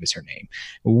 I believe is her name.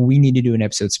 We need to do an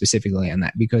episode specifically on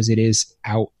that, because it is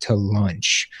out to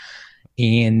lunch.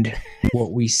 And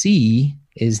what we see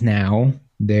is now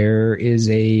there is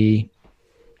a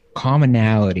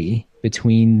commonality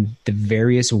between the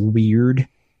various weird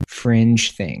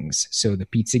fringe things. So the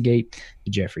Pizzagate, the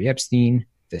Jeffrey Epstein,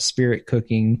 the spirit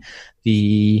cooking,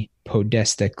 the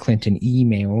Podesta Clinton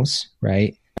emails,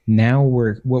 right? Now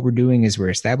what we're doing is we're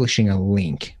establishing a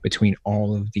link between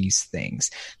all of these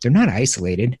things. They're not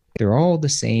isolated. They're all the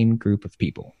same group of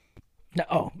people.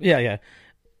 Oh, yeah.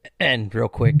 And real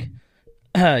quick,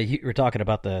 you were talking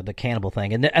about the cannibal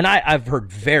thing, and I've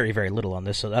heard very, very little on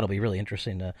this, so that'll be really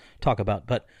interesting to talk about.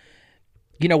 But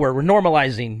we're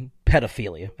normalizing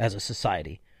pedophilia as a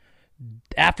society.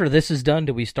 After this is done,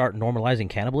 do we start normalizing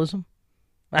cannibalism?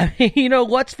 I mean,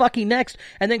 what's fucking next?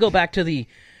 And then go back to the,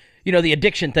 the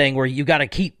addiction thing where you got to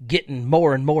keep getting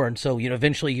more and more. And so,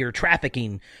 eventually you're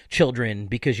trafficking children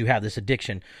because you have this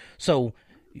addiction. So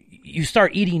you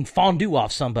start eating fondue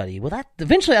off somebody. Well,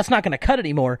 eventually that's not going to cut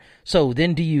anymore. So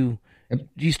then do you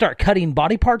start cutting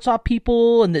body parts off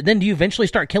people? And then do you eventually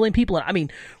start killing people? And I mean,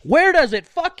 where does it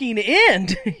fucking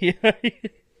end?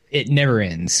 It never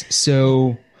ends.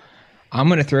 So I'm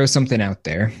going to throw something out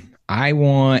there. I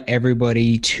want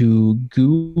everybody to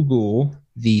Google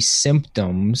the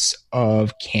symptoms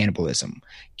of cannibalism.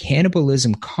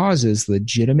 Cannibalism causes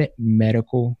legitimate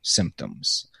medical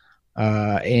symptoms.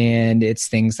 And it's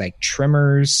things like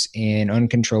tremors and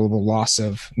uncontrollable loss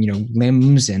of,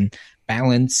 limbs and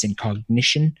balance and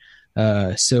cognition.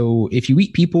 So if you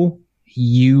eat people,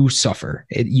 you suffer.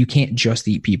 You can't just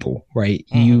eat people, right?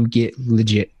 Mm-hmm. You get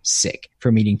legit sick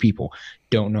from eating people.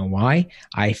 Don't know why.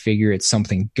 I figure it's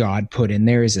something God put in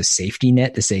there as a safety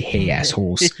net to say, hey,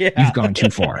 assholes, you've gone too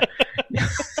far.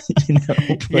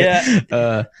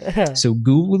 So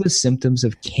Google the symptoms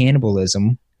of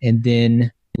cannibalism and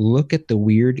then look at the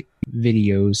weird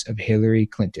videos of Hillary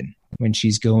Clinton when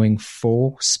she's going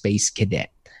full space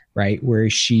cadet, right? Where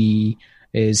she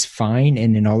is fine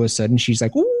and then all of a sudden she's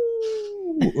like, ooh,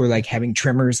 or like having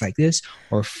tremors like this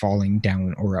or falling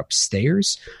down or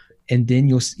upstairs. And then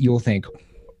you'll think,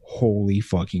 holy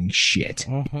fucking shit,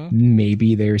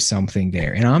 maybe there's something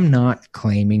there. And I'm not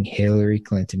claiming Hillary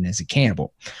Clinton as a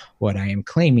cannibal. What I am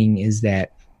claiming is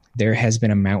that there has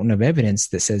been a mountain of evidence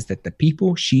that says that the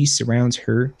people she surrounds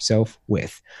herself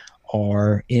with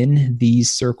are in these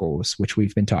circles, which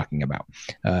we've been talking about,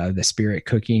 the spirit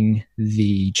cooking,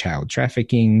 the child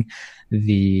trafficking,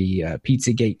 the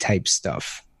Pizzagate type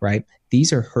stuff, right?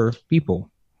 These are her people.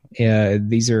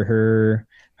 These are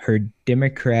her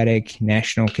Democratic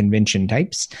National Convention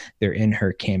types. They're in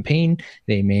her campaign.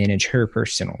 They manage her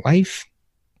personal life.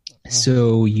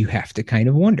 So you have to kind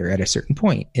of wonder at a certain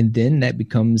point. And then that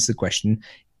becomes the question,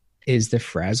 is the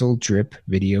Frazzle Drip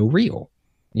video real?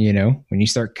 When you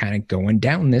start kind of going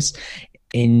down this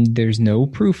and there's no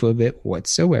proof of it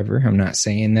whatsoever. I'm not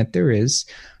saying that there is,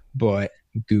 but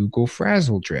Google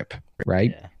Frazzle Drip,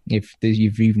 right? Yeah.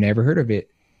 If you've never heard of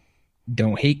it,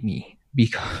 don't hate me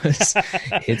because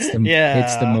it's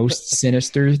the most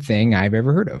sinister thing I've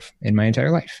ever heard of in my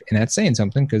entire life. And that's saying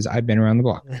something because I've been around the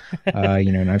block,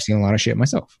 and I've seen a lot of shit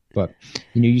myself. But,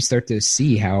 you start to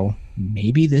see how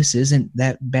maybe this isn't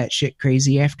that batshit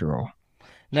crazy after all.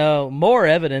 No, more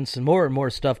evidence and more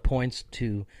stuff points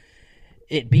to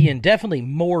it being definitely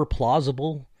more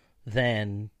plausible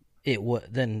than it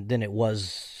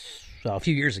was a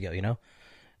few years ago.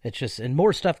 It's just, and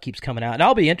more stuff keeps coming out, and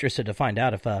I'll be interested to find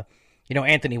out if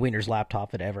Anthony Weiner's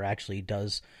laptop, it ever actually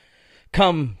does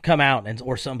come out,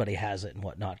 or somebody has it and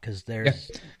whatnot. Because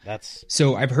that's.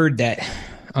 So I've heard that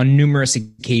on numerous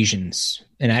occasions,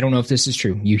 and I don't know if this is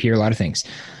true. You hear a lot of things.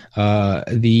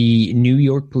 The New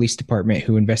York Police Department,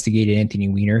 who investigated Anthony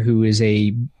Weiner, who is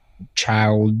a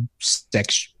child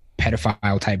sex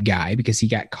pedophile type guy because he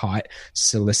got caught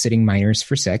soliciting minors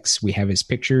for sex. We have his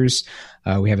pictures.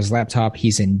 We have his laptop.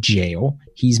 He's in jail.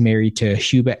 He's married to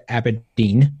Huma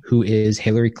Abedin, who is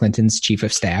Hillary Clinton's chief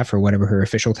of staff or whatever her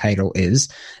official title is.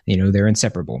 They're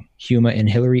inseparable. Huma and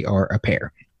Hillary are a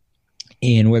pair.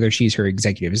 And whether she's her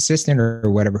executive assistant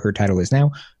or whatever her title is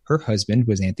now, her husband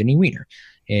was Anthony Weiner.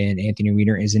 And Anthony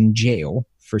Weiner is in jail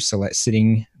for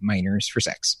soliciting minors for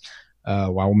sex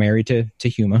while married to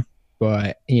Huma.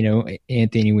 But,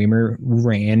 Anthony Weiner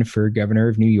ran for governor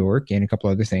of New York and a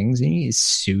couple other things. And he's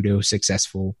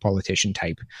pseudo-successful politician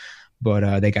type.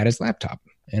 But they got his laptop.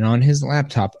 And on his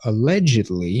laptop,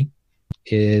 allegedly,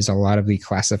 is a lot of the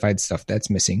classified stuff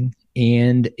that's missing.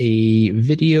 And a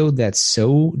video that's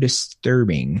so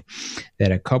disturbing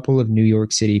that a couple of New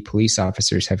York City police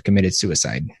officers have committed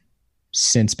suicide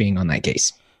since being on that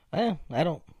case. Well, I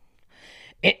don't...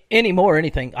 Anymore,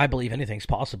 I believe anything's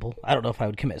possible. I don't know if I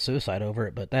would commit suicide over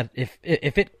it, but that if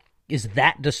it is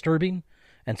that disturbing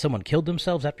and someone killed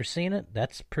themselves after seeing it,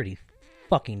 that's pretty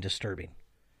fucking disturbing.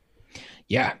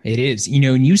 Yeah, it is.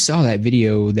 And you saw that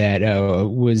video that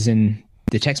was in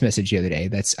the text message the other day.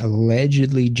 That's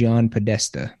allegedly John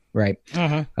Podesta, right?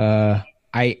 I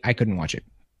couldn't watch it.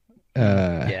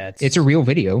 It's a real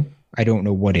video. I don't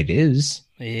know what it is.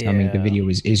 Yeah. I mean, the video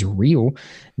is real.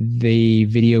 The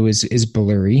video is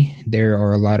blurry. There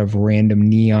are a lot of random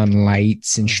neon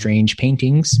lights and strange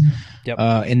paintings. Yep.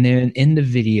 And then in the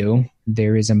video,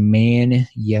 there is a man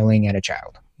yelling at a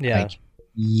child. Yeah. Like,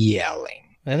 yelling.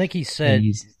 I think he said,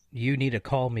 you need to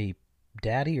call me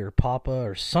daddy or papa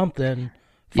or something.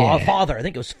 Father. I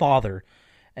think it was father.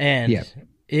 And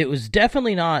it was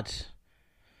definitely not...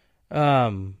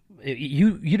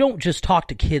 You don't just talk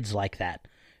to kids like that.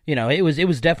 You know, it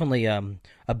was definitely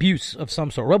abuse of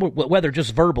some sort. Whether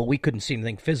just verbal, we couldn't see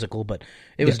anything physical, but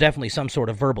it was definitely some sort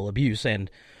of verbal abuse. And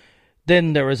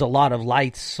then there was a lot of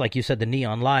lights, like you said, the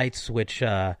neon lights, which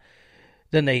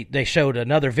then they showed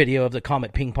another video of the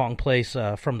Comet Ping Pong place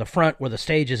from the front where the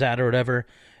stage is at or whatever,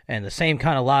 and the same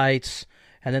kind of lights.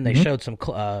 And then they showed some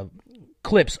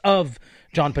clips of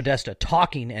John Podesta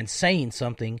talking and saying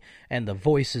something, and the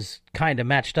voices kind of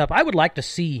matched up. I would like to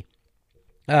see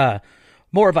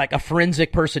more of like a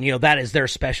forensic person, you know, that is their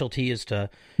specialty, is to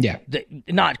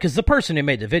not because the person who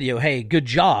made the video, hey, good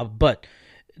job, but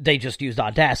they just used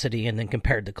Audacity and then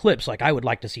compared the clips. Like, I would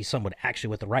like to see someone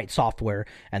actually with the right software,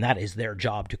 and that is their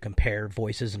job, to compare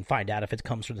voices and find out if it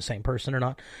comes from the same person or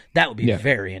not. That would be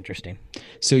very interesting.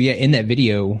 So yeah, in that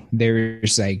video,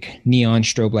 there's like neon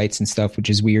strobe lights and stuff, which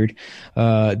is weird.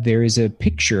 There is a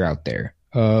picture out there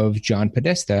of John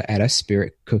Podesta at a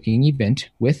spirit cooking event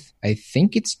with, I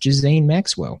think it's Ghislaine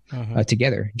Maxwell,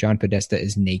 together. John Podesta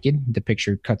is naked. The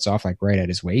picture cuts off like right at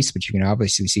his waist, but you can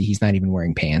obviously see he's not even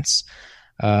wearing pants.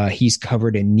 He's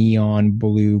covered in neon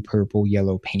blue, purple,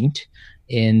 yellow paint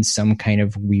in some kind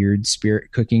of weird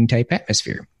spirit cooking type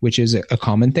atmosphere, which is a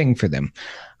common thing for them.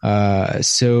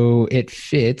 So it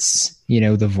fits, you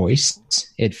know, the voice.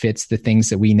 It fits the things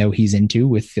that we know he's into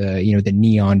with, you know, the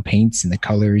neon paints and the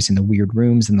colors and the weird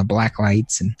rooms and the black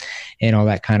lights and all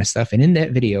that kind of stuff. And in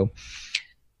that video,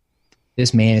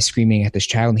 this man is screaming at this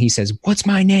child, and he says, "What's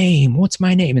my name? What's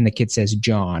my name?" And the kid says,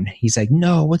 "John." He's like,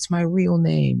 "No, what's my real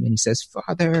name?" And he says,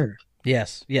 "Father."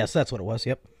 Yes, that's what it was.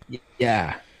 Yep.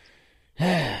 Yeah.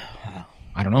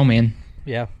 I don't know, man.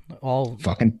 Yeah, all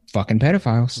fucking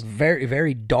pedophiles. Very,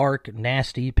 very dark,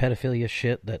 nasty pedophilia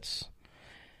shit. That's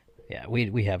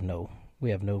we have no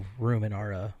room in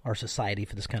our society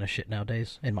for this kind of shit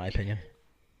nowadays, in my opinion.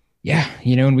 Yeah,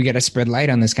 you know, and we got to spread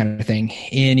light on this kind of thing.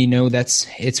 And, you know,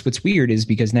 it's what's weird is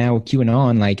because now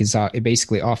QAnon, like, is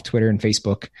basically off Twitter and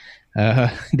Facebook.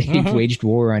 They've waged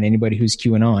war on anybody who's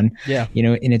QAnon. Yeah. You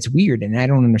know, and it's weird, and I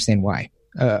don't understand why.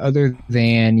 Other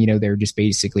than, you know, they're just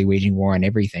basically waging war on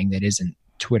everything that isn't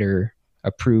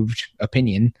Twitter-approved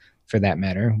opinion, for that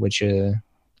matter, which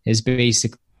is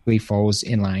basically falls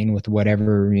in line with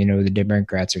whatever, you know, the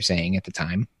Democrats are saying at the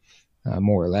time,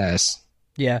 more or less.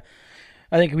 Yeah.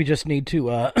 I think we just need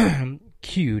to,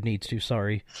 Q needs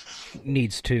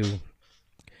to,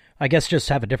 I guess, just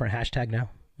have a different hashtag now,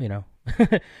 you know.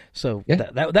 So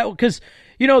that because,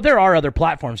 you know, there are other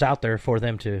platforms out there for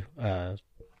them to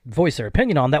voice their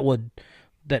opinion on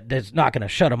that's not going to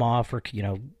shut them off or, you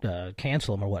know,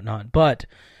 cancel them or whatnot. But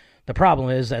the problem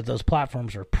is that those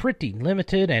platforms are pretty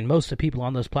limited, and most of the people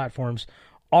on those platforms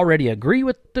already agree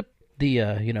with the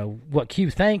you know, what Q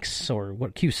thinks or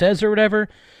what Q says or whatever.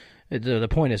 The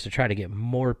point is to try to get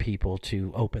more people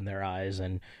to open their eyes,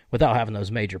 and without having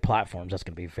those major platforms, that's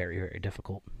going to be very, very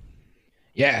difficult.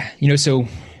 Yeah. You know, so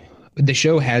the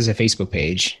show has a Facebook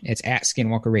page. It's at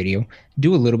Skinwalker Radio.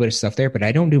 Do a little bit of stuff there, but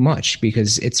I don't do much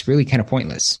because it's really kind of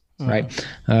pointless, right?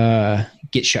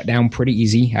 Get shut down pretty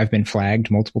easy. I've been flagged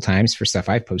multiple times for stuff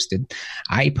I've posted.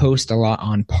 I post a lot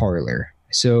on Parler.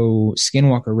 So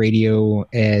Skinwalker Radio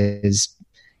is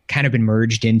kind of been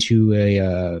merged into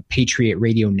a Patriot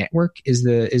Radio Network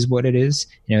is what it is.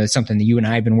 You know, it's something that you and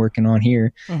I have been working on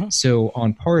here. So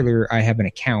on Parler, I have an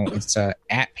account. It's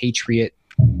at Patriot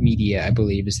Media, I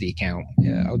believe, is the account.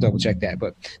 I'll double check that,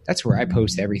 but that's where I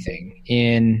post everything.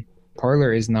 And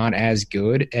Parler is not as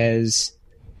good as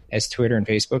Twitter and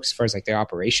Facebook as far as like the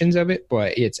operations of it,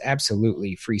 but it's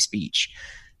absolutely free speech.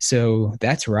 So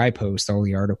that's where I post all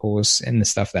the articles and the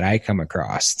stuff that I come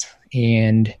across.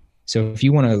 And so if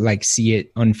you want to like see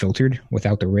it unfiltered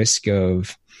without the risk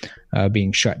of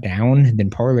being shut down, then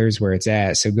Parler is where it's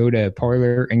at. So go to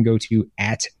Parler and go to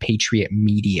at Patriot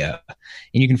Media,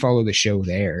 and you can follow the show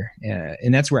there.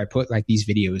 And that's where I put like these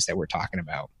videos that we're talking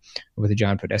about with the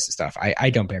John Podesta stuff. I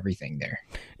dump everything there.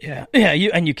 Yeah.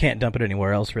 You can't dump it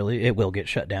anywhere else, really. It will get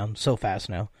shut down so fast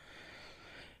now.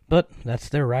 But that's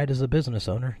their right as a business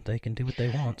owner. They can do what they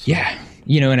want. So. Yeah.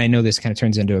 You know, and I know this kind of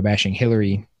turns into a bashing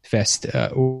Hillary fest.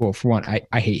 Well, for one,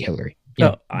 I hate Hillary.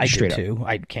 I do too.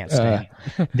 I can't stand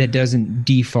that doesn't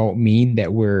default mean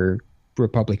that we're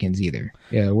Republicans either.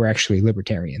 We're actually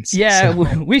libertarians. Yeah,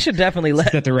 so, we should definitely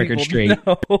set the record straight.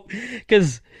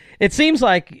 Because it seems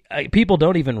like people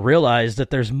don't even realize that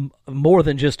there's more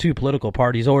than just two political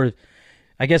parties. Or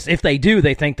I guess if they do,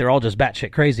 they think they're all just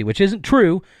batshit crazy, which isn't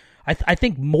true. I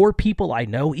think more people I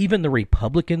know, even the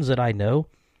Republicans that I know,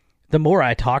 the more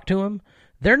I talk to them,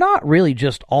 they're not really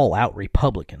just all-out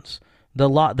Republicans.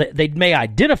 They may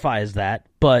identify as that,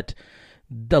 but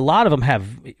a lot of them have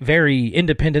very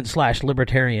independent /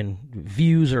 libertarian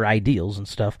views or ideals and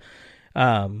stuff.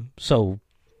 So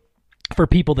for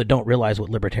people that don't realize what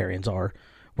libertarians are,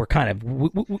 we're kind of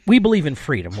we believe in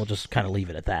freedom. We'll just kind of leave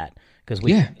it at that, because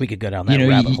we could go down that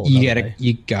rabbit hole.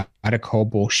 You gotta call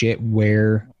bullshit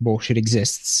where bullshit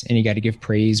exists, and you got to give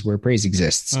praise where praise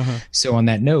exists. So on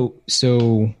that note,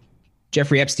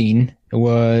 Jeffrey Epstein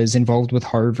was involved with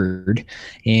Harvard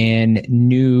and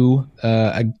knew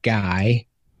a guy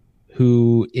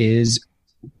who is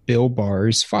Bill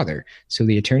Barr's father. So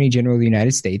the Attorney General of the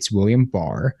United States, William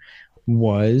Barr,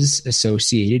 was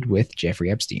associated with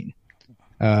Jeffrey Epstein.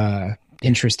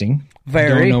 Interesting.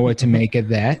 Don't know what to make of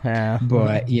that.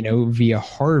 But, via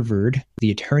Harvard,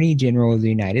 the Attorney General of the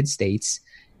United States,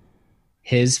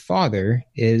 his father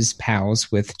is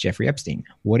pals with Jeffrey Epstein.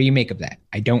 What do you make of that?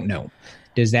 I don't know.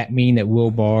 Does that mean that Will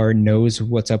Barr knows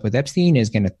what's up with Epstein,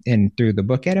 and threw the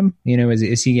book at him?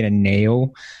 Is he going to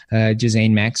nail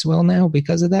Ghislaine Maxwell now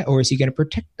because of that? Or is he going to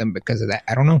protect them because of that?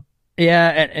 I don't know.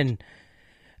 Yeah,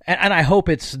 and I hope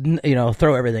it's,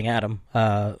 throw everything at him.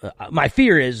 My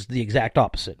fear is the exact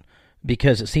opposite,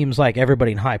 because it seems like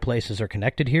everybody in high places are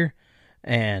connected here,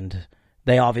 and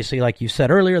they obviously, like you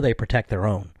said earlier, they protect their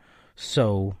own.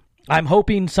 So I'm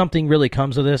hoping something really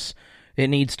comes of this. It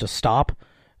needs to stop,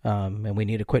 and we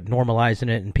need to quit normalizing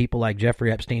it, and people like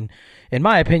Jeffrey Epstein, in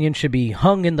my opinion, should be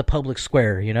hung in the public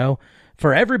square,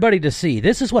 for everybody to see.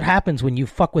 This is what happens when you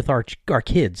fuck with our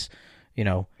kids,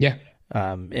 Yeah.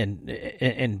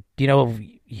 And you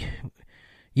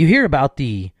hear about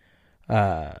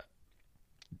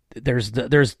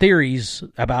there's theories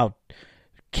about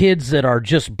kids that are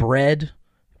just bred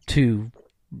to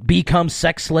become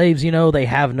sex slaves. They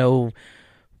have no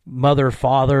mother,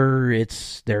 father.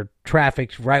 They're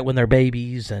trafficked right when they're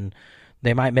babies, and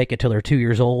they might make it till they're 2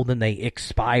 years old, and they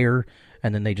expire,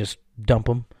 and then they just dump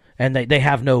them, and they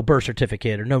have no birth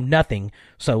certificate or no nothing.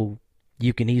 So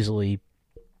you can easily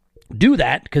do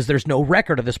that because there's no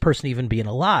record of this person even being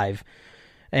alive.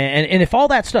 And if all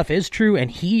that stuff is true and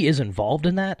he is involved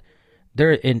in that,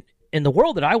 there in the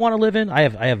world that I want to live in, I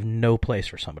have no place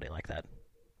for somebody like that.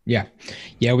 Yeah,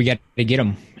 we got to get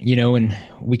him, and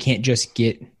we can't just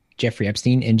get Jeffrey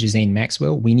Epstein and Ghislaine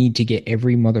Maxwell. We need to get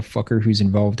every motherfucker who's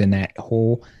involved in that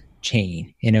whole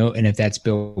chain, and if that's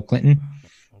Bill Clinton,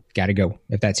 got to go.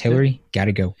 If that's Hillary, got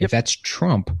to go. Yep. If that's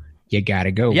Trump, you got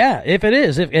to go. Yeah, if it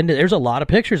is. And there's a lot of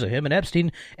pictures of him and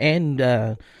Epstein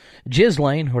and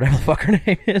Ghislaine, whatever the fuck her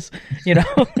name is,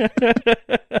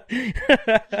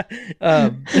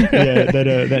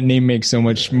 that name makes so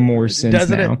much more sense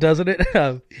now. Doesn't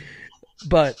it?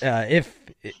 But if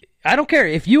I don't care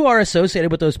if you are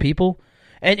associated with those people,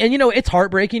 and it's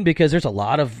heartbreaking because there's a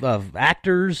lot of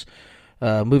actors,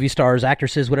 movie stars,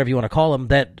 actresses, whatever you want to call them,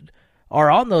 that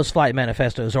are on those flight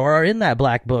manifestos or are in that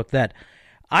black book that,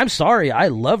 I'm sorry, I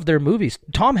love their movies.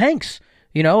 Tom Hanks,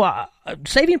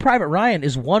 Saving Private Ryan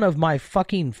is one of my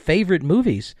fucking favorite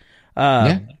movies.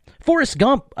 Forrest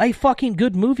Gump, a fucking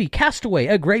good movie. Castaway,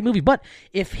 a great movie. But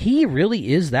if he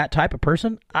really is that type of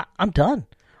person, I'm done.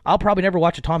 I'll probably never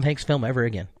watch a Tom Hanks film ever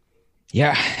again.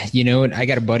 Yeah, I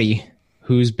got a buddy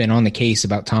who's been on the case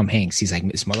about Tom Hanks. He's like,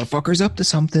 this motherfucker's up to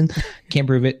something. Can't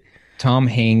prove it. Tom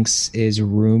Hanks is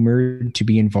rumored to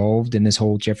be involved in this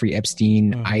whole Jeffrey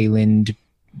Epstein Island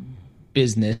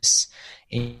business,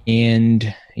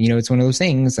 and it's one of those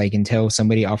things, like, until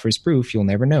somebody offers proof, you'll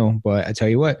never know. But I tell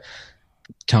you what,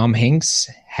 Tom Hanks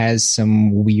has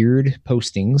some weird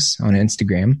postings on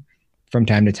Instagram from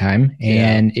time to time,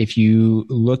 and if you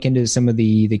look into some of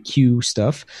the Q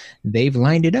stuff, they've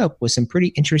lined it up with some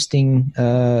pretty interesting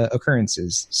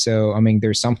occurrences. So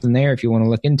there's something there if you want to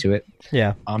look into it.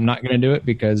 I'm not going to do it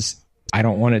because I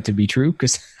don't want it to be true,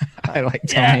 because I like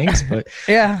Tom Hanks, but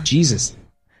Jesus.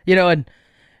 And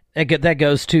that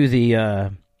goes to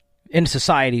the in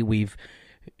society, we've,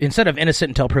 instead of innocent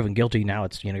until proven guilty, now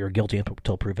it's you're guilty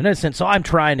until proven innocent. So I'm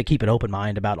trying to keep an open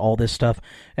mind about all this stuff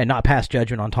and not pass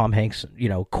judgment on Tom Hanks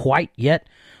quite yet.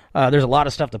 There's a lot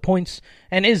of stuff that points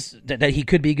and is that he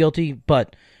could be guilty,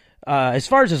 but as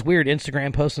far as his weird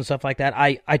Instagram posts and stuff like that,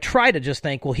 I try to just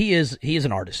think, well, he is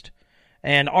an artist,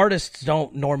 and artists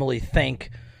don't normally think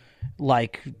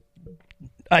like,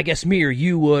 I guess, me or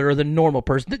you would, or the normal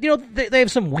person. They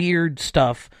have some weird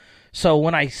stuff. So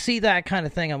when I see that kind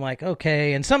of thing, I'm like,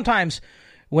 okay. And sometimes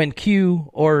when Q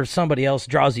or somebody else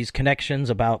draws these connections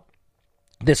about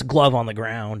this glove on the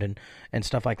ground and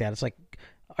stuff like that, it's like,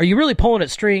 are you really pulling at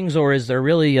strings, or is there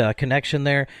really a connection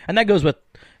there? And that goes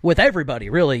with everybody,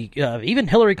 really. Even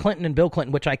Hillary Clinton and Bill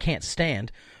Clinton, which I can't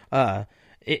stand. There's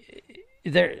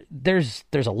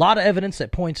a lot of evidence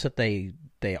that points that they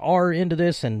are into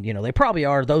this, and they probably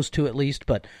are, those two at least,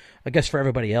 but I guess for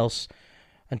everybody else,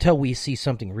 until we see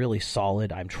something really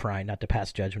solid, I'm trying not to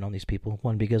pass judgment on these people.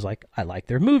 One, because like I like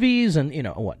their movies and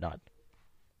whatnot.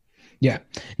 Yeah,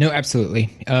 no,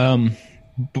 absolutely.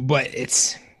 But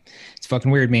it's fucking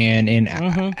weird, man.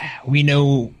 And we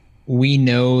know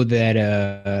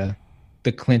that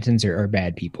the Clintons are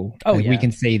bad people. Oh, yeah. We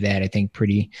can say that, I think,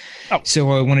 pretty. Oh. So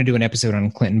I want to do an episode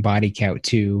on Clinton body count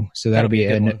too. So that'll be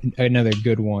another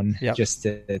good one, just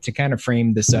to kind of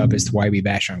frame this up as to why we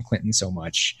bash on Clinton so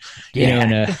much.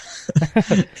 Yeah.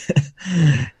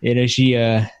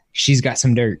 She's got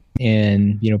some dirt,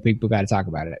 and people got to talk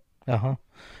about it.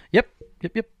 Yep.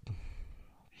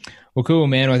 Well, cool,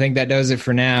 man. Well, I think that does it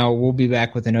for now. We'll be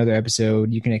back with another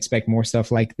episode. You can expect more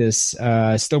stuff like this.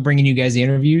 Still bringing you guys the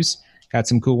interviews. Got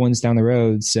some cool ones down the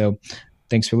road. So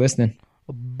thanks for listening.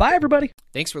 Bye, everybody.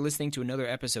 Thanks for listening to another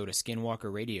episode of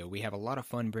Skinwalker Radio. We have a lot of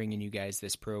fun bringing you guys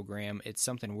this program. It's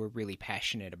something we're really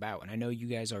passionate about, and I know you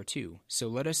guys are too. So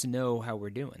let us know how we're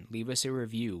doing. Leave us a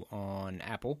review on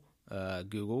Apple,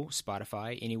 Google,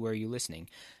 Spotify, anywhere you're listening.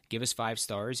 Give us 5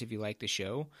 stars if you like the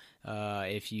show.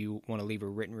 If you want to leave a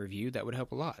written review, that would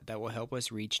help a lot. That will help us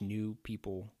reach new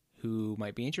people who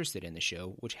might be interested in the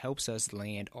show, which helps us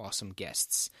land awesome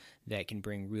guests that can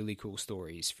bring really cool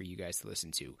stories for you guys to listen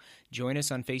to. Join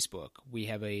us on Facebook. We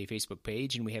have a Facebook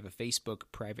page, and we have a Facebook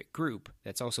private group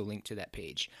that's also linked to that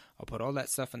page. I'll put all that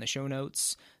stuff in the show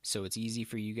notes, so it's easy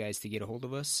for you guys to get a hold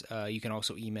of us. You can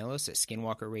also email us at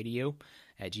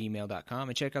skinwalkerradio@gmail.com,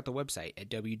 and check out the website at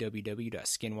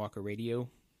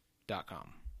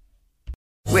www.skinwalkerradio.com.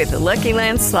 With the Lucky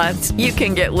Land Slots, you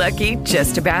can get lucky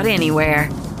just about anywhere.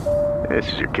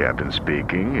 This is your captain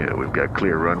speaking. We've got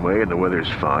clear runway and the weather's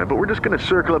fine, but we're just going to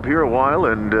circle up here a while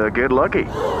and get lucky.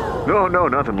 No,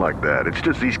 nothing like that. It's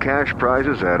just these cash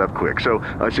prizes add up quick. So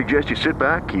I suggest you sit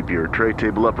back, keep your tray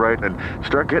table upright, and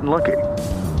start getting lucky.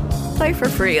 Play for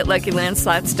free at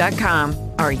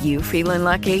LuckyLandSlots.com. Are you feeling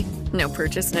lucky? No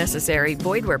purchase necessary.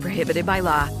 Void where prohibited by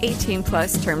law.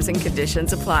 18+ terms and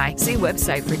conditions apply. See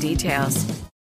website for details.